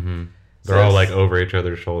shot. Mm-hmm. So They're all it's- like over each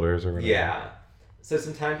other's shoulders or whatever. Yeah. So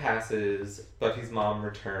some time passes. Buffy's mom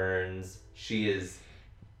returns. She is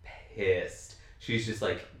pissed. She's just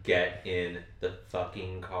like, "Get in the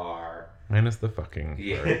fucking car." Minus the fucking.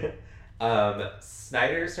 Yeah.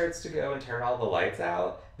 Snyder starts to go and turn all the lights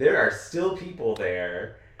out. There are still people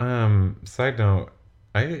there. Side note,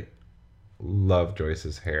 I love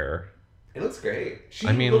Joyce's hair. It looks great. She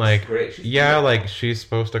I mean, looks like, great. She's yeah, beautiful. like she's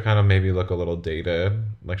supposed to kind of maybe look a little dated.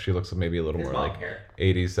 Like she looks maybe a little His more mom like hair.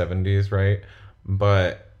 80s, 70s, right?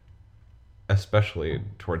 But especially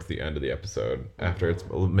towards the end of the episode, after it's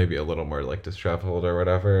maybe a little more like disheveled or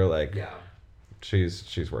whatever, like Yeah.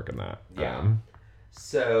 she's working that. Yeah.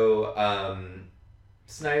 So,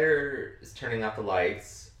 Snyder is turning off the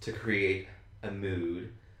lights to create a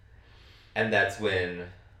mood, and that's when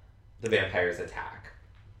the vampires attack.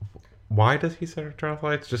 Why does he turn off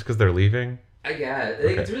lights? Just because they're leaving? I guess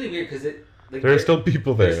Okay. it's really weird because There are still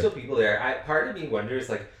people there. There's still people there. Part of me wonders,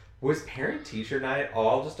 like, was parent teacher night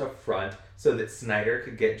all just a front so that Snyder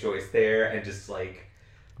could get Joyce there and just like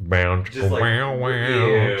Bow, Just like, wow, wow, ew,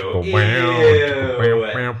 chicka, ew,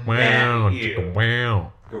 wow, wow, wow, nah, ew. chicka,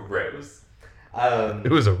 wow. gross?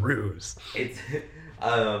 It was a ruse. It's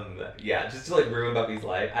yeah, just to like ruin Buffy's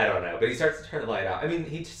life. I don't know, but he starts to turn the light out. I mean,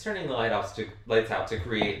 he's just turning the lights out to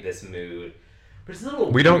create this mood. But it's a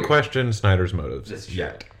little. We don't weird. question Snyder's motives That's true.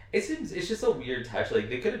 yet. It's just a weird touch. Like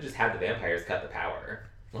they could have just had the vampires cut the power.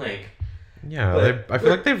 Like Yeah, But- I feel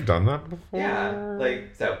like they've done that before. yeah,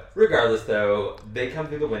 like so. Regardless, though, they come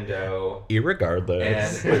through the window.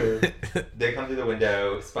 Irregardless. And they come through the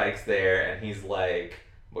window. Spike's there, and he's like,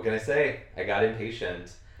 "What can I say? I got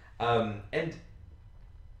impatient." And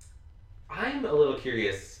I'm a little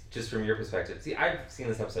curious, just from your perspective. See, I've seen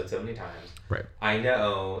this episode so many times. Right. I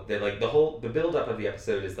know that like the build up of the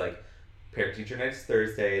episode is like, parent teacher night is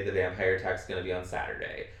Thursday. The vampire attack's going to be on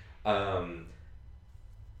Saturday.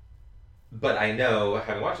 But I know,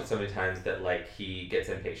 having watched it so many times, that like he gets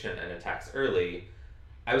impatient and attacks early.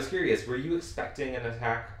 I was curious, were you expecting an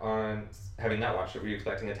attack on, having not watched it, were you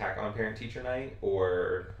expecting an attack on parent teacher night,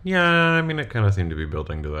 or? Yeah, I mean, it kind of seemed to be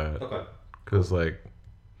building to that. Okay. Because, like,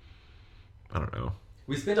 I don't know.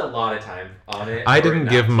 We spent a lot of time on it. I or didn't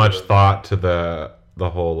not give to. much thought to the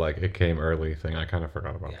whole, like, it came early thing. I kind of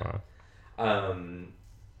forgot about Yeah. that.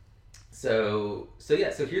 So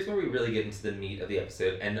here's where we really get into the meat of the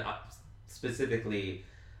episode, and specifically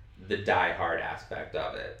the Die Hard aspect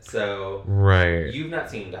of it. So Right. you've not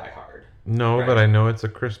seen Die Hard. No, right. but I know it's a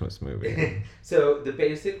Christmas movie. So the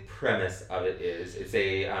basic premise of it is it's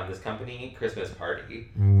a this company Christmas party,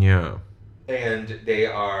 Yeah. and they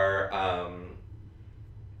are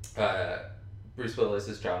Bruce Willis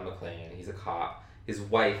is John McClane. He's a cop. His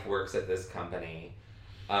wife works at this company.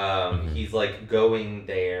 He's like going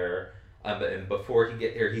there, and before he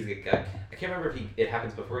get there, I can't remember if it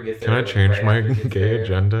happens before he gets there. Can I or, like, change right my after he gets gay there.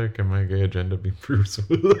 agenda? Can my gay agenda be Bruce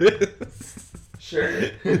Willis? Sure.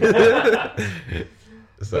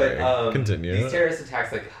 Sorry. But, Continue. These terrorist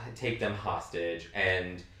attacks like take them hostage,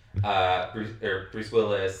 and Bruce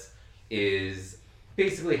Willis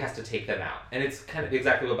basically has to take them out, and it's kind of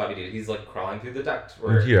exactly what Bobby did. He's like crawling through the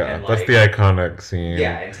ductwork. Yeah, and, that's like, the iconic scene.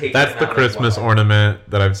 Yeah, and take That's them the out, like, Christmas wow. ornament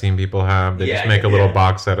that I've seen people have. They Yeah, just make a little yeah.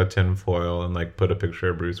 box out of tin foil and like put a picture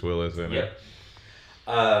of Bruce Willis in it.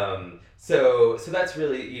 Yep. So that's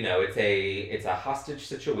really, it's a hostage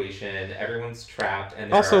situation. Everyone's trapped,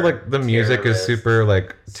 and there Also, are like the music is terrorists. super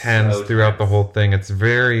like tense So throughout the tense. whole thing. It's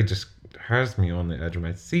very just has me on the edge of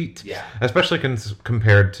my seat. Yeah. Especially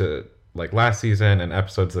compared to like last season and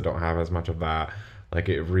episodes that don't have as much of that. Like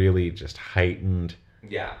it really just heightened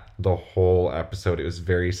Yeah. The whole episode, it was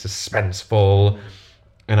very suspenseful.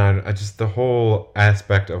 And I just, the whole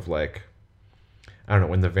aspect of like, I don't know,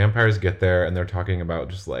 when the vampires get there and they're talking about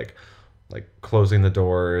just like closing the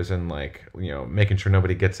doors and like, you know, making sure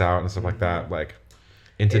nobody gets out and stuff like that. Like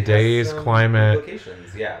in It has today's some climate,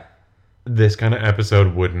 implications, yeah. this kind of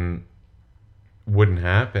episode wouldn't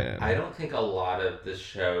happen. I don't think a lot of the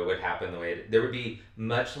show would happen the way there would be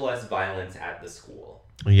much less violence at the school.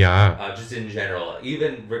 Yeah. Just in general,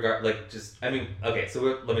 even let's just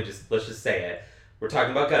say it. We're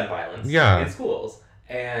talking about gun violence in schools,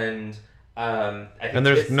 and I think and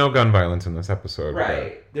there's no gun violence in this episode,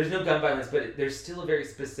 right? There's no gun violence, but there's still a very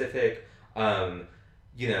specific.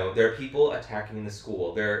 You know, there are people attacking the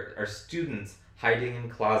school. There are students hiding in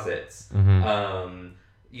closets. Mm-hmm.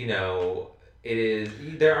 You know,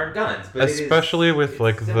 there aren't guns, but especially with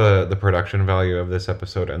like the production value of this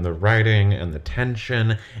episode and the writing and the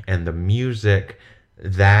tension and the music.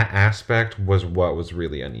 That aspect was what was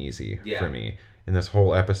really uneasy for me in this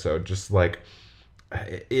whole episode. Just like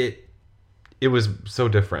it was so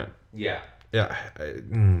different. Yeah. Yeah.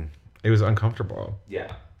 It was uncomfortable.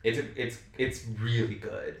 Yeah. It's really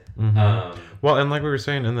good. Mm-hmm. Well, and like we were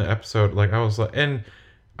saying in the episode, like I was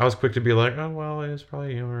quick to be like, oh well, it was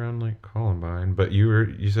probably, you know, around like Columbine, but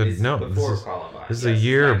you said no. Columbine. This is a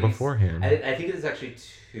year beforehand. I think it is actually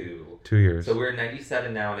 2 years. So we're in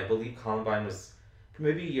 97 now, and I believe Columbine was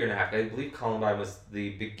maybe a year and a half. I believe Columbine was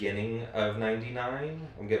the beginning of 99.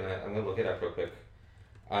 I'm gonna look it up real quick.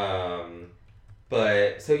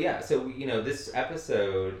 But so you know, this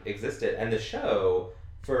episode existed, and the show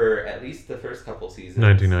for at least the first couple seasons.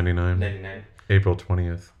 1999. April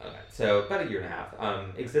 20th. Okay, so about a year and a half.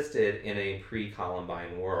 Existed in a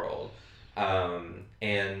pre-Columbine world, to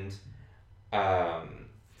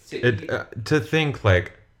think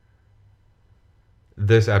like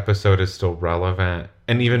this episode is still relevant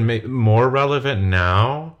and even more relevant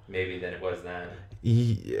now. Maybe than it was then.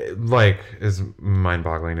 Like is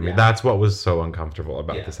mind-boggling to me. Yeah. That's what was so uncomfortable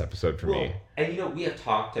about this episode for me. And you know, we have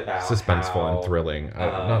talked about suspenseful and thrilling.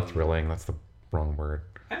 Not thrilling. That's the wrong word.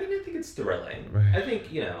 I mean, I think it's thrilling. I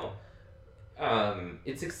think, you know,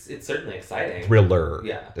 it's certainly exciting. Thriller.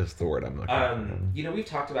 Yeah, is the word I'm looking for. You know, we've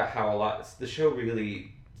talked about how the show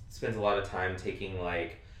really spends a lot of time taking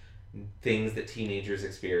like things that teenagers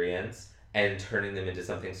experience and turning them into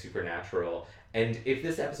something supernatural. And if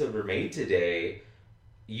this episode were made today,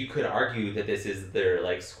 you could argue that this is their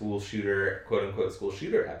like school shooter, quote unquote school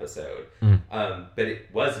shooter episode. But it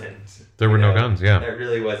wasn't. There were no guns, yeah. That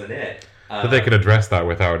really wasn't it. But they could address that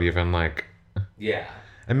without even like... Yeah.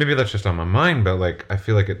 And maybe that's just on my mind, but like I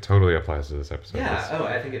feel like it totally applies to this episode. Yeah,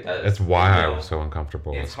 I think it does. It's why I was so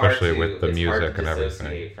uncomfortable, especially with the music and everything. It's hard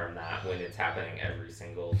to dissociate from that when it's happening every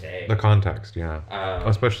single day. The context, yeah.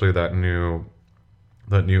 Especially that new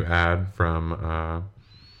ad from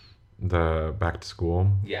the Back to School.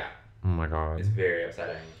 Yeah. Oh my god. It's very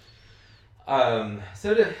upsetting.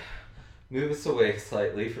 So to move us away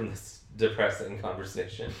slightly from this depressing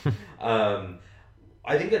conversation,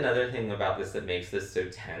 I think another thing about this that makes this so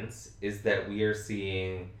tense is that we are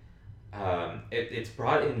seeing it's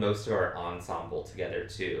brought in most of our ensemble together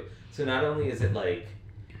too. So not only is it like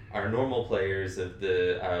our normal players of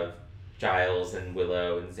Giles and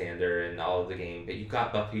Willow and Xander and all of the game, but you've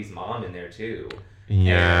got Buffy's mom in there too.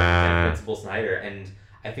 Yeah. And Principal Snyder. And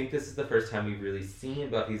I think this is the first time we've really seen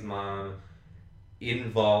Buffy's mom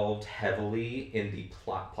involved heavily in the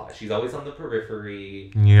plot. She's always on the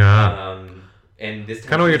periphery. Yeah. And this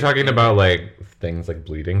kind of what you're talking about, like things like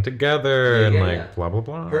bleeding together blah blah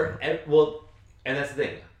blah. And that's the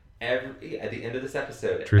thing. At the end of this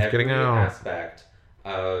episode, Truth every getting out. aspect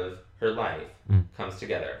of her life comes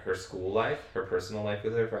together. Her school life, her personal life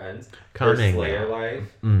with her friends, her Slayer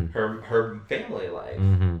life, her family life,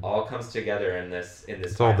 all comes together in this.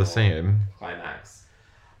 It's all the same climax.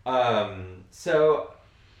 So,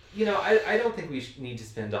 you know, I don't think we need to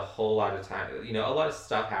spend a whole lot of time. You know, a lot of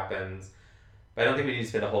stuff happens. But I don't think we need to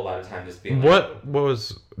spend a whole lot of time just being What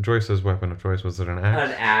was Joyce's weapon of choice? Was it an axe?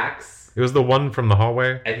 An axe. It was the one from the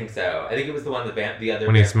hallway? I think so. I think it was the one the other...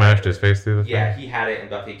 When he smashed his face through the thing? Yeah, he had it and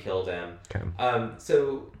Buffy killed him. Okay.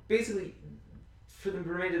 So, basically, for the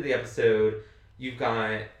remainder of the episode, you've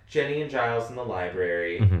got Jenny and Giles in the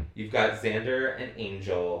library. You've got Xander and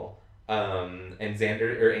Angel. And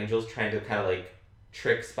Angel's trying to kind of, like,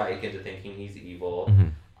 trick Spike into thinking he's evil.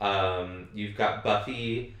 You've got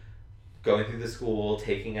Buffy going through the school,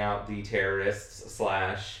 taking out the terrorists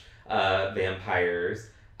 / vampires.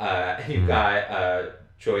 And you've got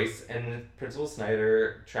Joyce and Principal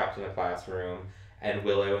Snyder trapped in a classroom, and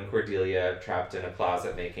Willow and Cordelia trapped in a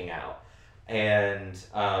closet making out. And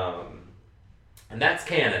And that's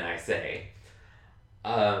canon, I say.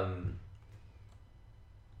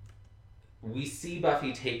 We see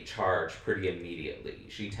Buffy take charge pretty immediately.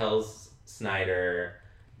 She tells Snyder,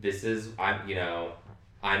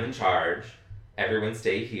 I'm in charge. Everyone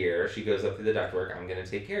stay here. She goes up through the ductwork. I'm going to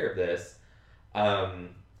take care of this.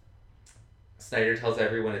 Snyder tells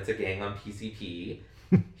everyone it's a gang on PCP.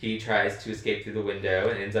 He tries to escape through the window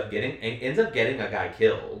and ends up getting a guy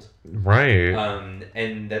killed. Right.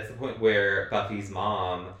 And that's the point where Buffy's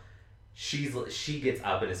mom, she gets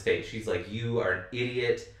up in his face. She's like, "You are an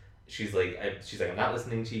idiot." She's like, "I'm not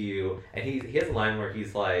listening to you." And he has a line where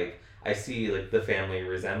he's like, "I see like the family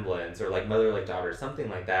resemblance," or like mother like daughter, something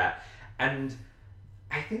like that. And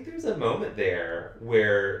I think there's a moment there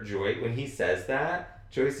where when he says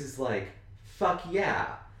that, Joyce is like, "Fuck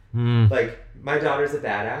yeah." Like, my daughter's a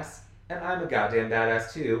badass, and I'm a goddamn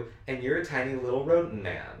badass too, and you're a tiny little rodent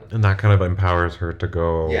man. And that kind of empowers her to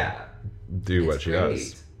go do what It's she great.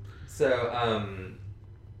 does. So,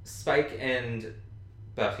 Spike and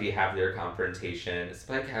Buffy have their confrontation.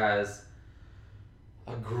 Spike has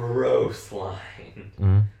a gross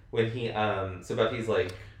line when he, so Buffy's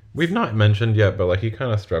like... We've not mentioned yet, but like he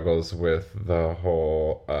kind of struggles with the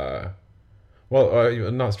whole,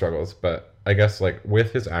 not struggles, but I guess like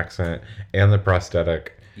with his accent and the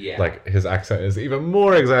prosthetic, like his accent is even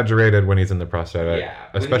more exaggerated when he's in the prosthetic,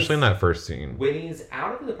 especially in that first scene. When he's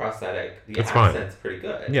out of the prosthetic, the It's accent's fine. pretty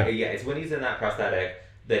good. Yeah. Yeah, it's when he's in that prosthetic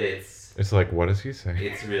that it's like, what does he say?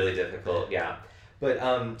 It's really difficult, yeah.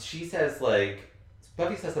 But she says like,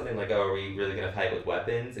 Buffy says something like, "Oh, are we really gonna fight with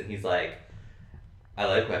weapons?" And he's like, "I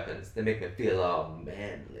like weapons. They make me feel all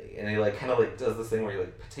manly." And he like kind of like does this thing where he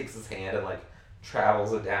like takes his hand and like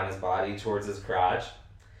travels it down his body towards his crotch.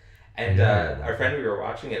 And our friend we were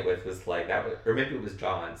watching it with was like, or maybe it was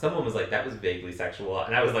John. Someone was like, "That was vaguely sexual,"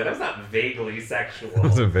 and I was like, "That's not vaguely sexual. It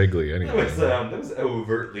wasn't vaguely anyway. That was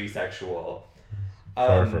overtly sexual."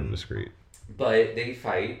 Far from discreet. But they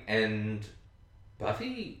fight, and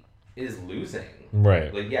Buffy is losing.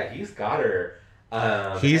 Right. Like, yeah, he's got her.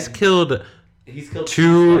 He's killed two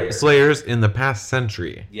two Slayers in the past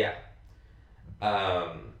century. Yeah.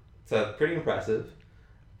 So pretty impressive.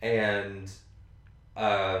 And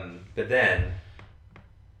but then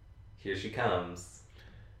here she comes.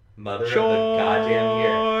 Mother of the goddamn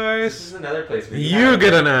year. This is another place where you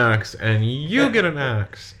get an axe and you get an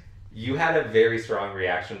axe. You had a very strong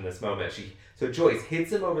reaction in this moment. So Joyce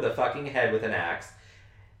hits him over the fucking head with an axe.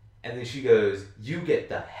 And then she goes, "You get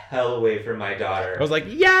the hell away from my daughter." I was like,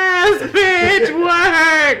 "Yes, bitch,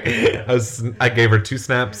 work!" I gave her 2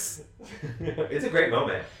 snaps. It's a great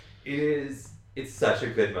moment. It's such a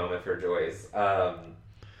good moment for Joyce.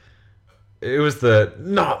 It was the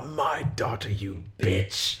 "not my daughter, you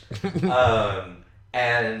bitch."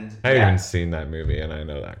 And I haven't even seen that movie, and I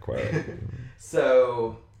know that quote.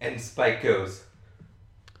 So, and Spike goes,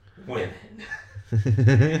 "Women."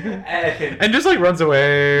 and just like runs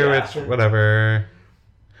away, which whatever.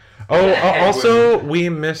 Oh, also we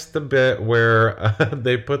missed the bit where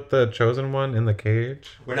they put the chosen one in the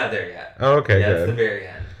cage. We're not there yet. Oh, okay, good. That's the very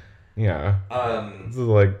end. Yeah. This is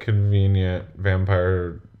like convenient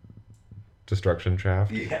vampire destruction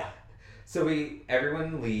shaft. Yeah. So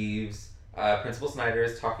everyone leaves. Principal Snyder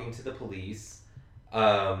is talking to the police,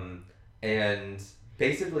 and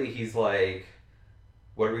basically he's like,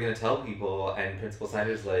 "What are we gonna tell people?" And Principal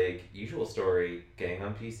Snyder's like, "Usual story, gang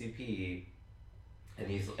on PCP." And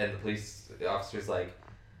the police officer's like,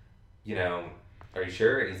 "Are you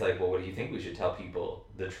sure?" And he's like, "Well, what do you think we should tell people?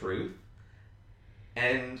 The truth?"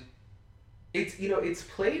 And it's it's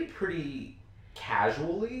played pretty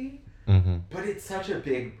casually, but it's such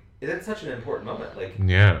an important moment. Like,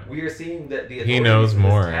 we are seeing that the authorities he knows in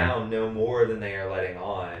more. This town know more than they are letting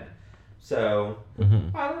on. So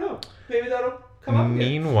I don't know. Maybe that'll come up again.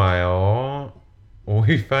 Meanwhile,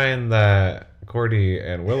 we find that Cordy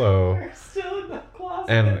and Willow are still in the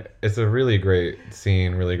closet. And it's a really great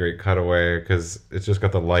scene, really great cutaway, because it's just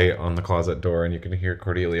got the light on the closet door and you can hear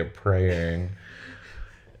Cordelia praying.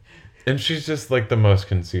 And she's just like the most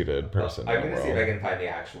conceited person I'm in the going to world. see if I can find the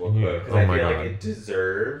actual quote, because Oh I my feel God. like it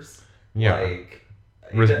deserves Yeah. like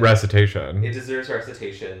Recitation. it deserves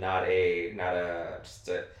recitation, not just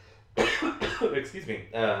a excuse me,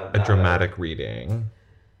 A dramatic reading.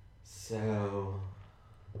 So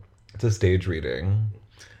It's a stage reading.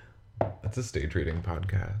 It's a stage reading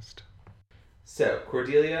podcast. So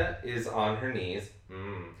Cordelia is on her knees,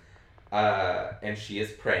 and she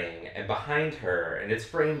is praying, and behind her, and it's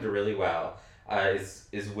framed really well, is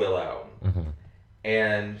Willow.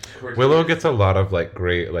 And Willow gets a lot of like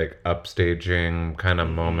great like upstaging kind of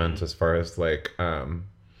moments as far as like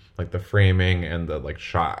the framing and the like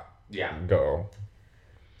shot Yeah. go.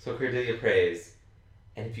 So Cordelia prays,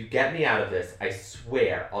 and if you get me out of this, I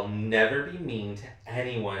swear I'll never be mean to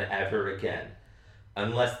anyone ever again.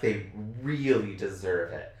 Unless they really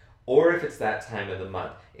deserve it. Or if it's that time of the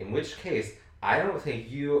month. In which case, I don't think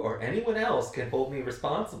you or anyone else can hold me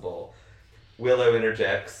responsible. Willow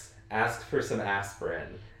interjects, asks for some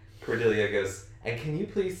aspirin. Cordelia goes, and can you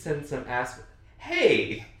please send some aspirin?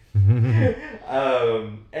 Hey! And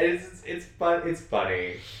it's fun. It's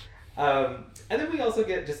funny. And then we also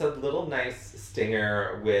get just a little nice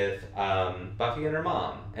stinger with Buffy and her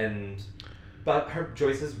mom. But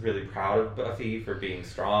Joyce is really proud of Buffy for being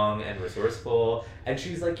strong and resourceful. And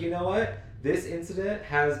she's like, you know what? This incident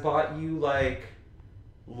has bought you, like,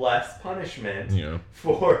 less punishment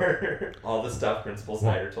for all the stuff Principal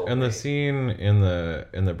Snyder told me. And the scene in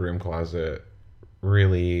the broom closet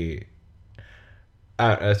really,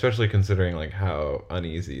 especially considering, like, how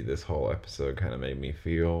uneasy this whole episode kind of made me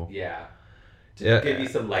feel. Yeah. To give you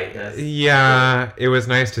some lightness. Yeah. It was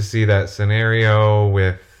nice to see that scenario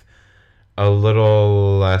with a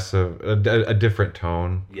little less of a different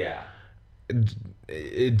tone. Yeah.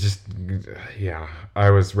 It just, yeah,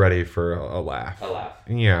 I was ready for a laugh. A laugh.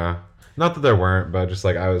 Yeah. Not that there weren't, but just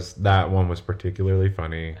like that one was particularly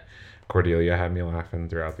funny. Cordelia had me laughing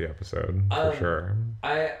throughout the episode, for sure.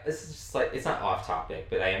 This is just like, it's not off topic,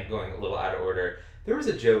 but I am going a little out of order. There was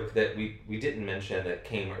a joke that we didn't mention that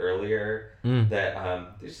came earlier that,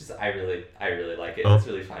 it's just, I really like it. It's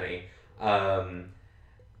really funny.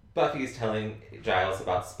 Buffy's telling Giles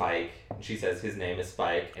about Spike. And she says his name is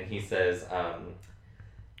Spike, and he says,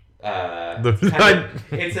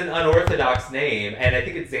 it's an unorthodox name, and I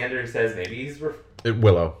think it's Xander who says maybe he's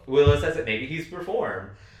Willow. Willow says that maybe he's reform,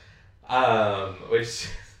 which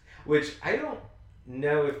I don't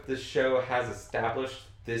know if the show has established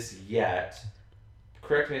this yet.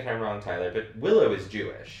 Correct me if I'm wrong, Tyler, but Willow is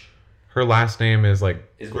Jewish. Her last name is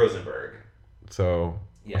Rosenberg. So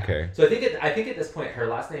yeah. Okay. So I think at this point her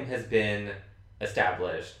last name has been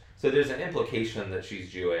established. So there's an implication that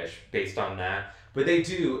she's Jewish based on that. But they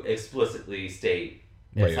do explicitly state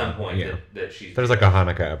at some point that she's There's Jewish. like a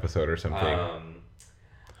Hanukkah episode or something.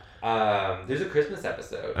 There's a Christmas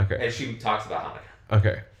episode. Okay. And she talks about Hanukkah.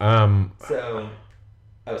 Okay. So,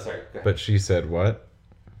 oh, sorry. Go ahead. But she said what?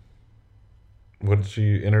 What did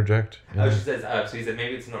she interject? She says, so he said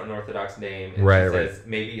maybe it's not an Orthodox name. And Right, she says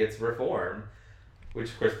maybe it's Reform, which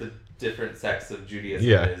of course the different sects of Judaism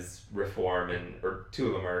is Reform, or two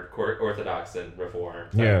of them are Orthodox and Reform.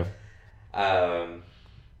 So,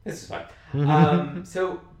 this is fun.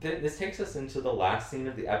 So this takes us into the last scene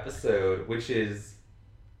of the episode, which is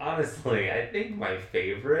honestly, I think, my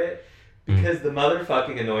favorite because the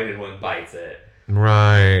motherfucking Anointed One bites it.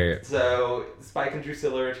 Right. So Spike and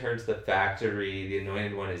Drusilla return to the factory. The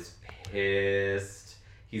Anointed One is pissed.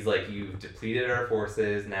 He's like, "You've depleted our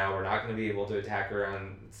forces. Now we're not going to be able to attack her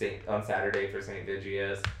on Saturday for St.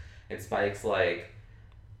 Vigius." And Spike's like,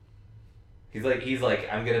 he's like,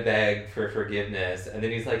 "I'm gonna beg for forgiveness." And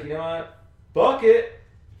then he's like, "You know what? Fuck it."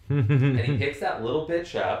 And he picks that little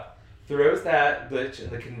bitch up, throws that bitch in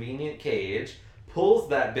the convenient cage, pulls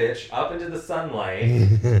that bitch up into the sunlight,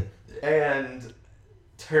 and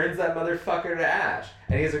turns that motherfucker to ash.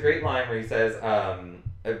 And he has a great line where he says,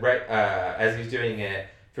 as he's doing it,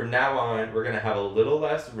 "From now on, we're gonna have a little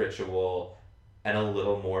less ritual and a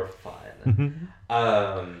little more fun."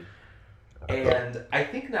 And I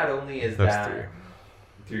think not only is That's that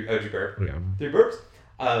through OG burp, Yeah. 3 burps.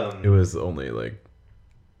 It was only like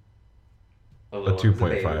a a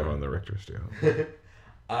 2.5 on the Richter scale.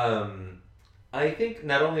 I think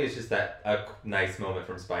not only is just that a nice moment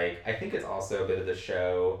from Spike, I think it's also a bit of the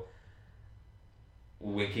show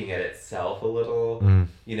winking at itself a little.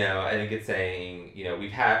 You know, I think it's saying, you know,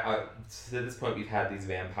 we've had, to this point, we've had these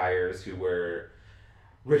vampires who were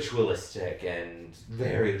ritualistic and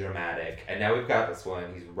very dramatic, and now we've got this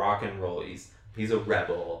one. He's rock and roll. He's a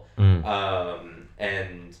rebel.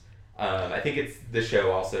 And I think it's the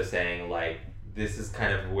show also saying, like, this is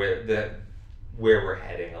kind of where we're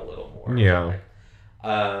heading a little more. Yeah.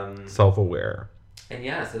 Like, self-aware. And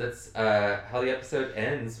yeah, so that's how the episode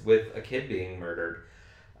ends with a kid being murdered.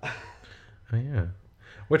 Oh, yeah.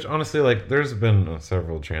 Which, honestly, like, there's been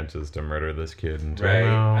several chances to murder this kid until Right.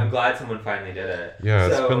 now. I'm glad someone finally did it. Yeah,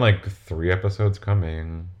 it's been like 3 episodes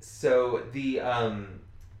coming. So the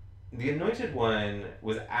Anointed One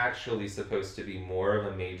was actually supposed to be more of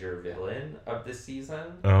a major villain of this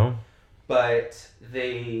season. Oh? But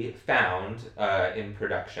they found in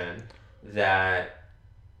production that,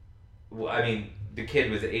 well, I mean, the kid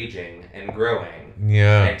was aging and growing.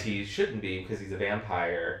 Yeah. And he shouldn't be because he's a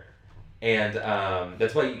vampire. And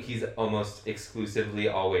that's why he's almost exclusively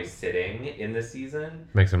always sitting in this season.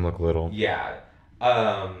 Makes him look little. Yeah.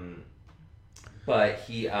 But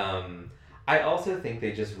he, I also think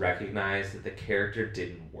they just recognized that the character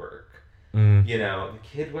didn't work. Mm. You know, the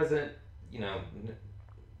kid wasn't, you know,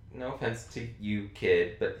 no offense to you,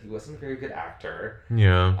 kid, but he wasn't a very good actor.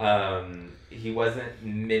 Yeah. He wasn't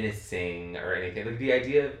menacing or anything. Like, the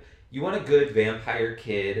idea of, you want a good vampire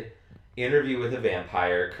kid, Interview with a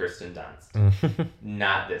Vampire, Kirsten Dunst.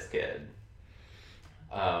 Not this kid.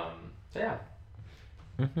 Yeah.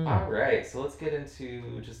 Mhm. All right, so let's get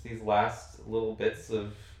into just these last little bits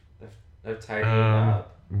of tidying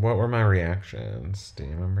up. What were my reactions? Do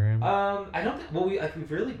you remember? I don't think. Well,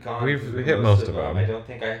 we've really gone. We've through hit most of them. I don't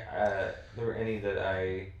think there were any that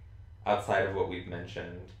I, outside of what we've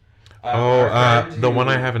mentioned. The one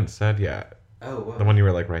I haven't said yet. Oh, what? The one you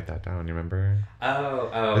were like, write that down. You remember?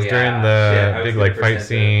 Oh, It was yeah. during the Shit, I was big like gonna fight present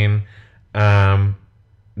scene.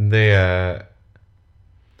 The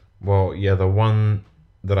one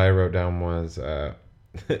that I wrote down was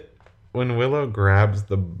when Willow grabs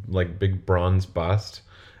the like big bronze bust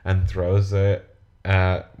and throws it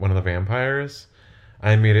at one of the vampires.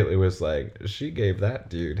 I immediately was like, she gave that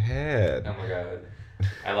dude head. Oh my god.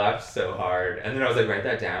 I laughed so hard. And then I was like, write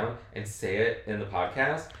that down and say it in the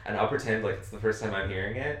podcast, and I'll pretend like it's the first time I'm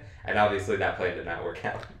hearing it. And obviously that plan did not work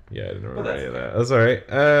out. Yeah, I didn't remember Well, any of that's that. That's alright.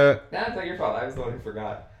 That's not your fault. I was the one who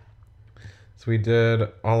forgot. So we did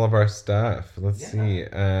all of our stuff. Let's see.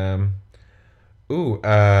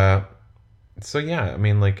 So yeah, I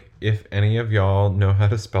mean, like, if any of y'all know how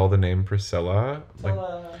to spell the name Priscilla, like,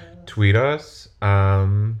 tweet us,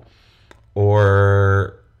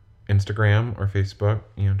 or Instagram or Facebook,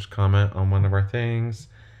 you know, just comment on one of our things.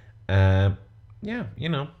 Yeah, you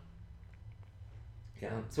know.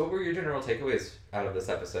 Yeah. So what were your general takeaways out of this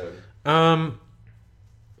episode? I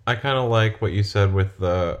kind of like what you said with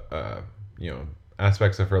the,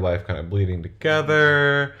 aspects of her life kind of bleeding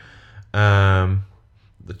together. The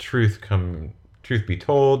truth be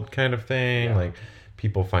told kind of thing. Yeah. Like,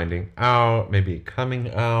 people finding out, maybe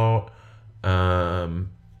coming out.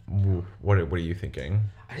 What are you thinking?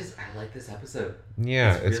 I like this episode.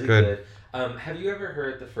 Yeah, it's really good. Have you ever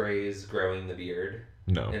heard the phrase "growing the beard"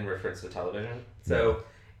 No. in reference to television? So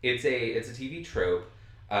it's a TV trope.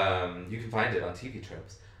 You can find it on TV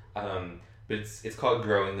tropes. But it's called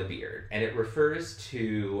 "growing the beard," and it refers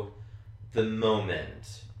to the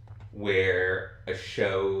moment where a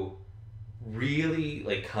show really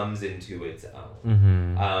like comes into its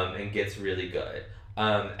own, and gets really good.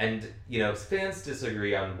 And you know, fans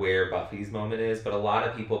disagree on where Buffy's moment is, but a lot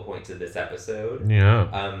of people point to this episode.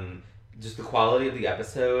 Yeah. Just the quality of the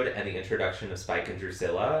episode and the introduction of Spike and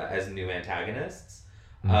Drusilla as new antagonists,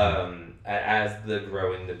 as the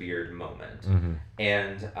growing the beard moment.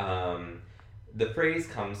 And the phrase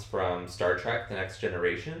comes from Star Trek: The Next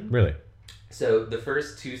Generation. Really? So the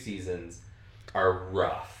first 2 seasons are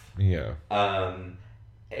rough. Yeah.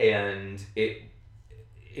 And it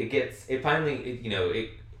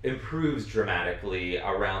improves dramatically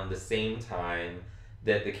around the same time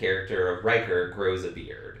that the character of Riker grows a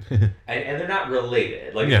beard. and they're not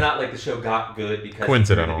related. Like, Yeah. it's not like the show got good because he grew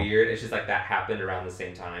Coincidental. the beard. It's just like that happened around the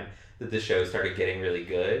same time that the show started getting really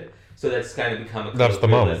good. So that's kind of become a That's the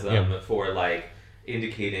moment, colloquialism for like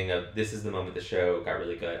indicating this is the moment the show got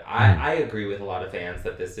really good. I agree with a lot of fans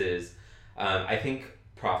that this is, I think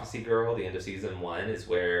Prophecy Girl, the end of season 1, is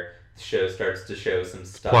where the show starts to show some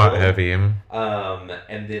stuff. Plot heavy. And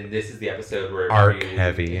then this is the episode where Arc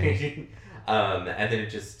heavy. and then it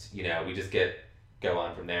just, we just go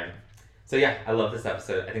on from there. So yeah, I love this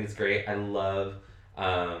episode. I think it's great. I love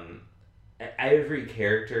every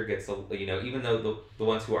character gets even though the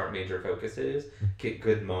ones who aren't major focuses get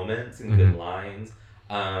good moments and good lines.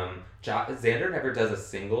 Xander never does a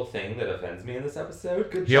single thing that offends me in this episode.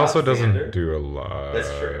 Good job, He also doesn't Xander. do a lot. That's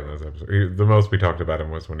true. In this episode. The most we talked about him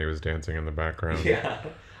was when he was dancing in the background. Yeah.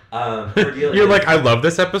 Cordelia. You're like, I love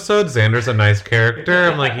this episode. Xander's a nice character.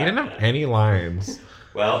 I'm like, he didn't have any lines.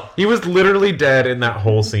 Well, He was literally dead in that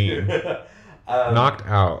whole scene. Knocked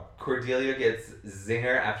out. Cordelia gets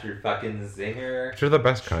zinger after fucking zinger. You're the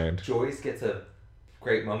best kind. Joyce gets a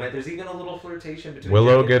great moment. There's even a little flirtation between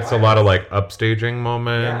Willow Jake and gets a lot of Giles. like upstaging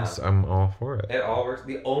moments. Yeah. I'm all for it. It all works.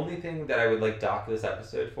 The only thing that I would like dock this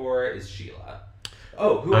episode for is Sheila.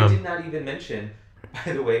 Oh, who I did not even mention,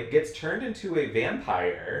 by the way, gets turned into a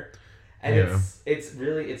vampire, and Yeah. it's not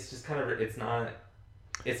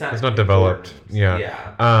developed. important.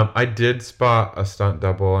 Yeah. I did spot a stunt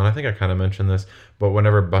double, and I think I kind of mentioned this, but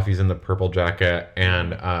whenever Buffy's in the purple jacket,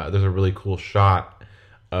 and there's a really cool shot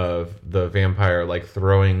of the vampire like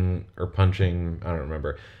throwing or punching, I don't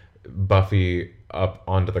remember, Buffy up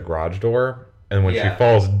onto the garage door. And when Yeah. she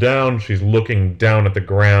falls down, she's looking down at the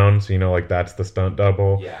ground. So, like, that's the stunt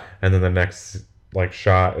double. Yeah. And then the next, like,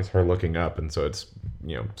 shot is her looking up. And so it's,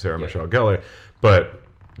 Sarah Yeah. Michelle Gellar. But,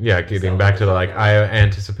 yeah, getting Sarah back to the, Michelle like, Gellar. I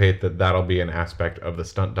anticipate that'll be an aspect of the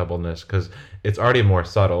stunt doubleness. Because it's already more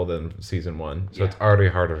subtle than season 1. So it's Yeah. already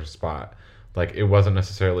harder to spot. Like, it wasn't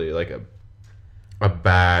necessarily, like, a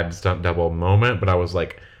bad stunt double moment. But I was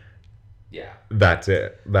like, Yeah. that's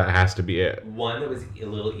it. That has to be it. One that was a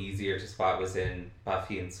little easier to spot was in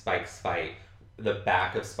Buffy and Spike's fight. The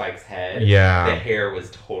back of Spike's head. Yeah. The hair was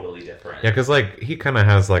totally different. Yeah, because like he kind of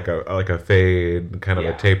has like a fade, kind of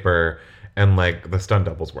Yeah. a taper, and like the stunt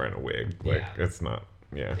double's wearing a wig. Like Yeah. it's not.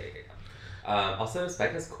 Yeah. Also,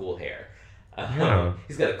 Spike has cool hair. Yeah.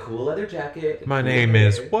 He's got a cool leather jacket. My cool name hair.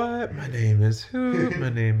 is what? My name is who? My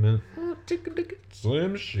name is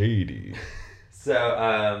Slim Shady.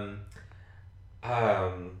 So,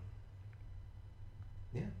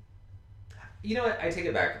 yeah. You know what? I take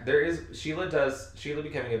it back. Sheila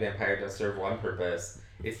becoming a vampire does serve one purpose.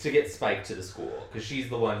 It's to get Spike to the school because she's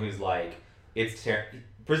the one who's like,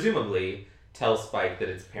 presumably tells Spike that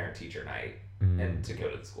it's parent teacher night and to go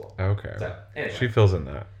to the school. Okay. So anyway, She fills in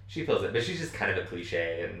that. she feels it, but she's just kind of a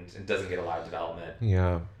cliche and doesn't get a lot of development.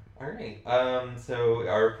 Yeah. All right. So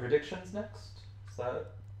our predictions next. Is that?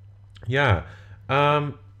 Yeah.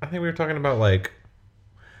 I think we were talking about like.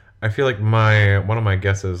 I feel like one of my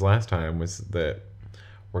guesses last time was that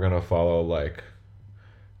we're gonna follow like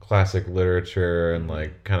classic literature and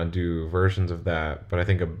like kind of do versions of that. But I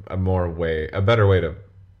think a better way to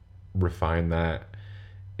refine that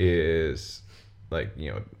is like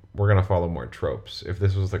we're gonna follow more tropes. If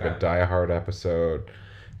this was like a Die Hard episode,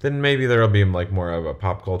 then maybe there'll be like more of a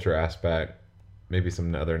pop culture aspect, maybe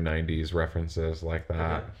some other '90s references like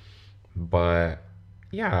that. Okay. But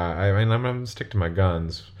yeah, I mean I'm gonna stick to my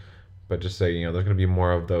guns. But just say, there's going to be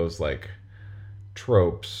more of those, like,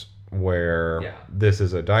 tropes where this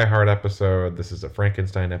is a Die Hard episode, this is a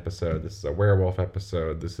Frankenstein episode, this is a werewolf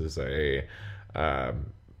episode, this is a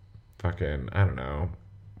fucking, I don't know,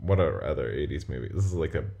 what are other 80s movies? This is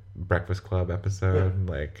like a Breakfast Club episode.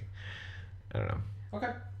 Like, I don't know.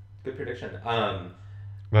 Okay. Good prediction.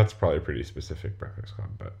 That's probably pretty specific, Breakfast Club,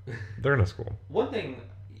 but they're in a school. One thing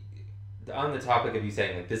on the topic of you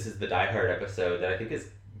saying, like, this is the Die Hard episode that I think is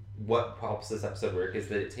what helps this episode work is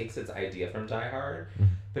that it takes its idea from Die Hard,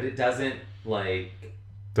 but it doesn't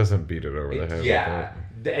doesn't beat it over the head. Yeah.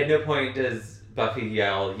 At no point does Buffy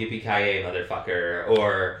yell "Yippee-ki-yay, motherfucker!"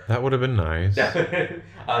 or that would have been nice.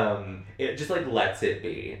 it just like lets it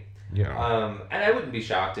be. Yeah. And I wouldn't be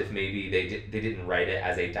shocked if maybe they didn't write it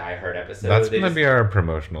as a Die Hard episode. That's going to be our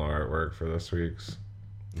promotional artwork for this week's.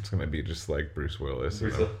 It's going to be just like Bruce Willis.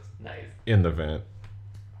 Nice. In the vent.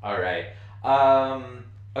 All right.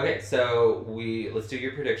 Okay, so let's do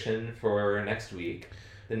your prediction for next week.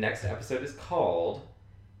 The next episode is called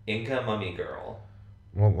Inca Mummy Girl.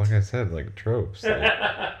 Well, like I said, like tropes. Like,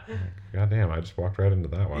 goddamn, I just walked right into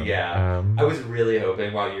that one. Yeah. I was really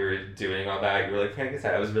hoping while you were doing all that, you were like playing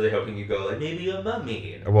aside, I was really hoping you'd go like, maybe a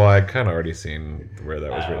mummy. Well, I'd kind of already seen where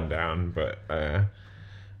that was written down, but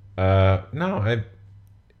no,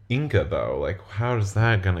 Inca though, like how is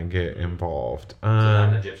that gonna get involved? So not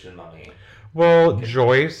an Egyptian mummy. Well,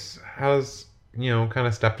 Joyce has, kind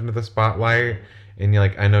of stepped into the spotlight, and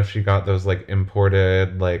I know she got those like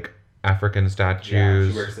imported like African statues.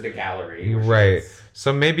 Yeah, she works at a gallery. Right.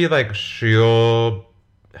 So maybe like she'll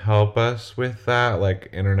help us with that like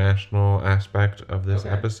international aspect of this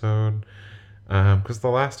episode. Because the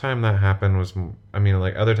last time that happened was,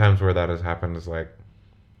 like other times where that has happened is like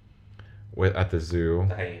at the zoo.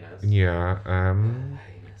 The hyenas. Yeah. Hyenas.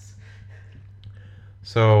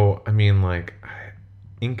 So, like,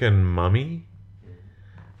 Incan mummy?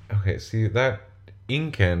 Okay, see, that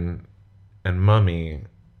Incan and mummy,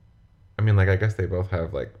 I guess they both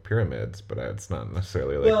have, like, pyramids, but it's not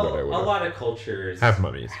necessarily, like, what I would a lot of cultures have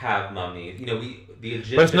mummies. The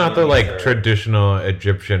Egyptian but it's not the, mummies like, traditional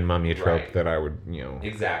Egyptian mummy trope Right. that I would,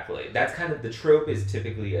 Exactly. That's kind of, the trope is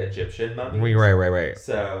typically Egyptian mummies. Right.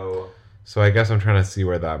 So I guess I'm trying to see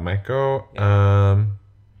where that might go. Yeah.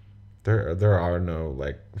 There are no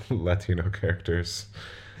like Latino characters.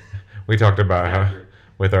 We talked about how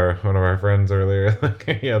with one of our friends earlier, the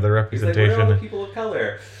he's like, representation. where are all the people of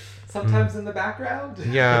color? Sometimes in the background.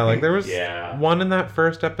 Yeah, like there was Yeah. one in that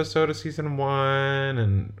first episode of season 1,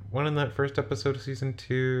 and one in that first episode of season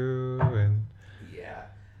 2, and Yeah.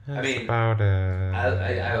 that's about it.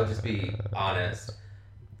 I'll just be honest.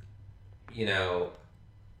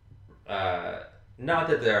 Not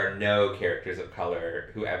that there are no characters of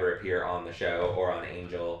color who ever appear on the show or on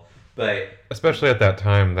Angel, But Especially at that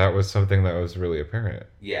time, that was something that was really apparent.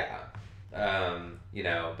 yeah,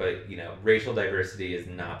 racial diversity is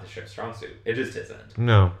not the ship's strong suit. It just isn't.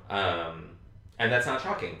 No, And that's not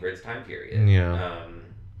shocking for its time period. Yeah.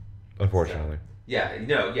 unfortunately. Yeah,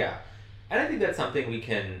 and I think that's something we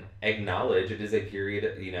can acknowledge. It is a period.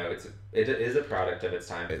 It is a product of its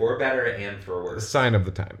time, for better and for A worse. sign of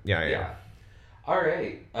the time. Yeah. Yeah. All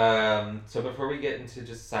right. So before we get into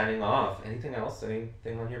just signing off, anything else?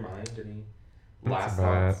 Anything on your mind? Any last That's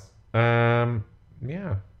about thoughts?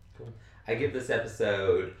 Yeah. I give this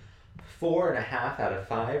episode 4.5 out of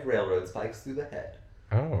 5 railroad spikes through the head.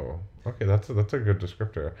 Oh, okay. That's a good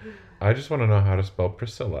descriptor. I just want to know how to spell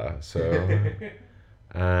Priscilla. So,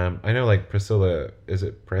 I know like Priscilla. Is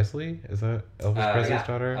it Presley? Is that Elvis Presley's yeah,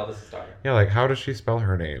 daughter? Elvis's daughter. Yeah. Like, how does she spell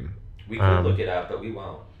her name? We could look it up, but we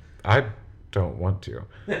won't. I don't want to.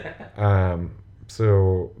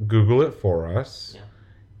 So Google it for us, Yeah.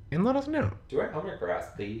 and let us know. Do our homework for us,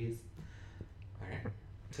 please. All right.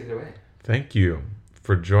 Take it away. Thank you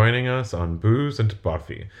for joining us on Booze and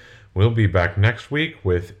Buffy. We'll be back next week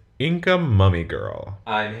with Inca Mummy Girl.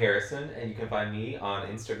 I'm Harrison, and you can find me on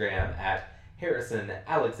Instagram at Harrison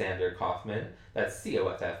Alexander Kaufman. That's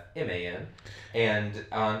COFFMAN. And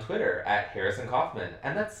on Twitter at Harrison Kaufman.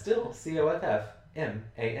 And that's still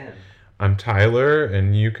COFFMAN. I'm Tyler,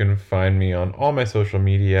 and you can find me on all my social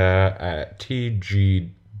media at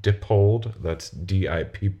TG Dippold. That's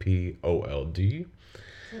DIPPOLD.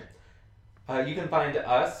 You can find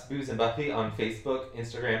us, Booze and Buffy, on Facebook,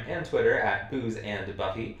 Instagram, and Twitter at Booze and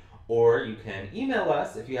Buffy. Or you can email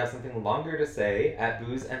us if you have something longer to say at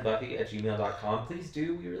boozeandbuffy@gmail.com. Please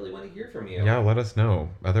do. We really want to hear from you. Yeah, let us know.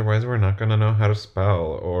 Otherwise, we're not going to know how to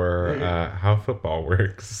spell or how football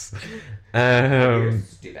works. You're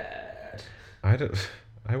stupid.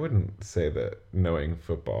 I wouldn't say that knowing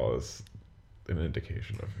football is an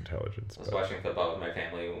indication of intelligence. I was But watching football with my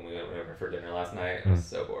family when we went over for dinner last night. I was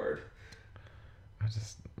so bored. I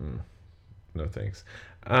just no thanks.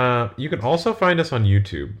 You can also find us on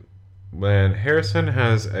YouTube. When Harrison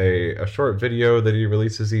has a short video that he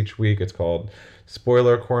releases each week, it's called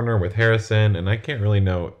Spoiler Corner with Harrison, and I can't really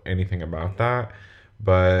know anything about that,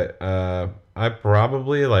 but I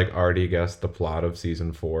probably already guessed the plot of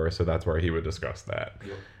season 4, so that's where he would discuss that.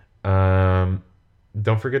 Yep.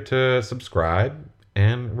 Don't forget to subscribe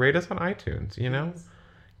and rate us on iTunes.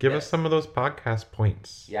 Give us Yes. some of those podcast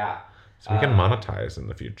points. Yeah. So we can monetize in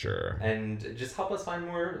the future. And just help us find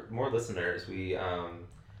more listeners. We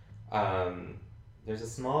there's a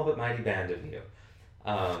small but mighty band of you,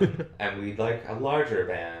 and we'd like a larger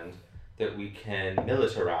band that we can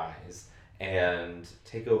militarize and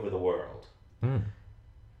take over the world. Mm.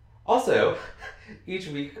 Also, each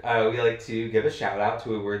week we like to give a shout out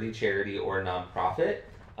to a worthy charity or nonprofit.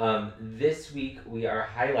 This week we are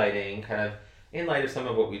highlighting, kind of in light of some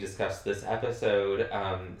of what we discussed this episode,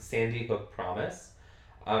 Sandy Hook Promise.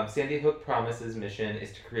 Sandy Hook Promise's mission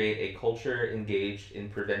is to create a culture engaged in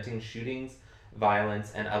preventing shootings,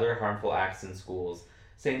 violence, and other harmful acts in schools.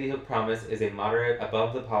 Sandy Hook Promise is a moderate,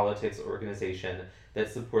 above-the-politics organization that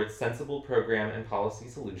supports sensible program and policy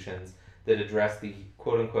solutions that address the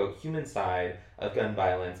quote-unquote human side of gun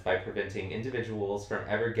violence by preventing individuals from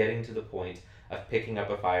ever getting to the point of picking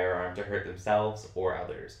up a firearm to hurt themselves or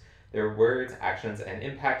others. Their words, actions, and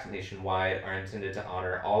impact nationwide are intended to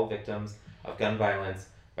honor all victims of gun violence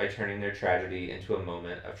by turning their tragedy into a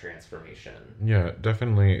moment of transformation. Yeah,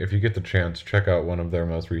 definitely. If you get the chance, check out one of their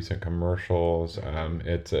most recent commercials.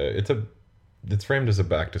 It's framed as a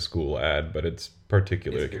back to school ad, but it's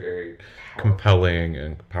particularly It's very powerful. compelling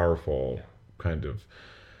and powerful kind of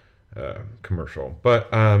commercial. But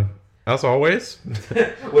as always,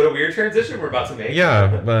 What a weird transition we're about to make. yeah,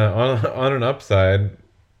 on an upside,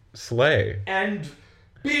 slay. And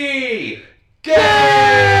be Gay!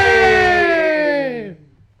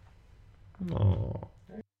 Aw.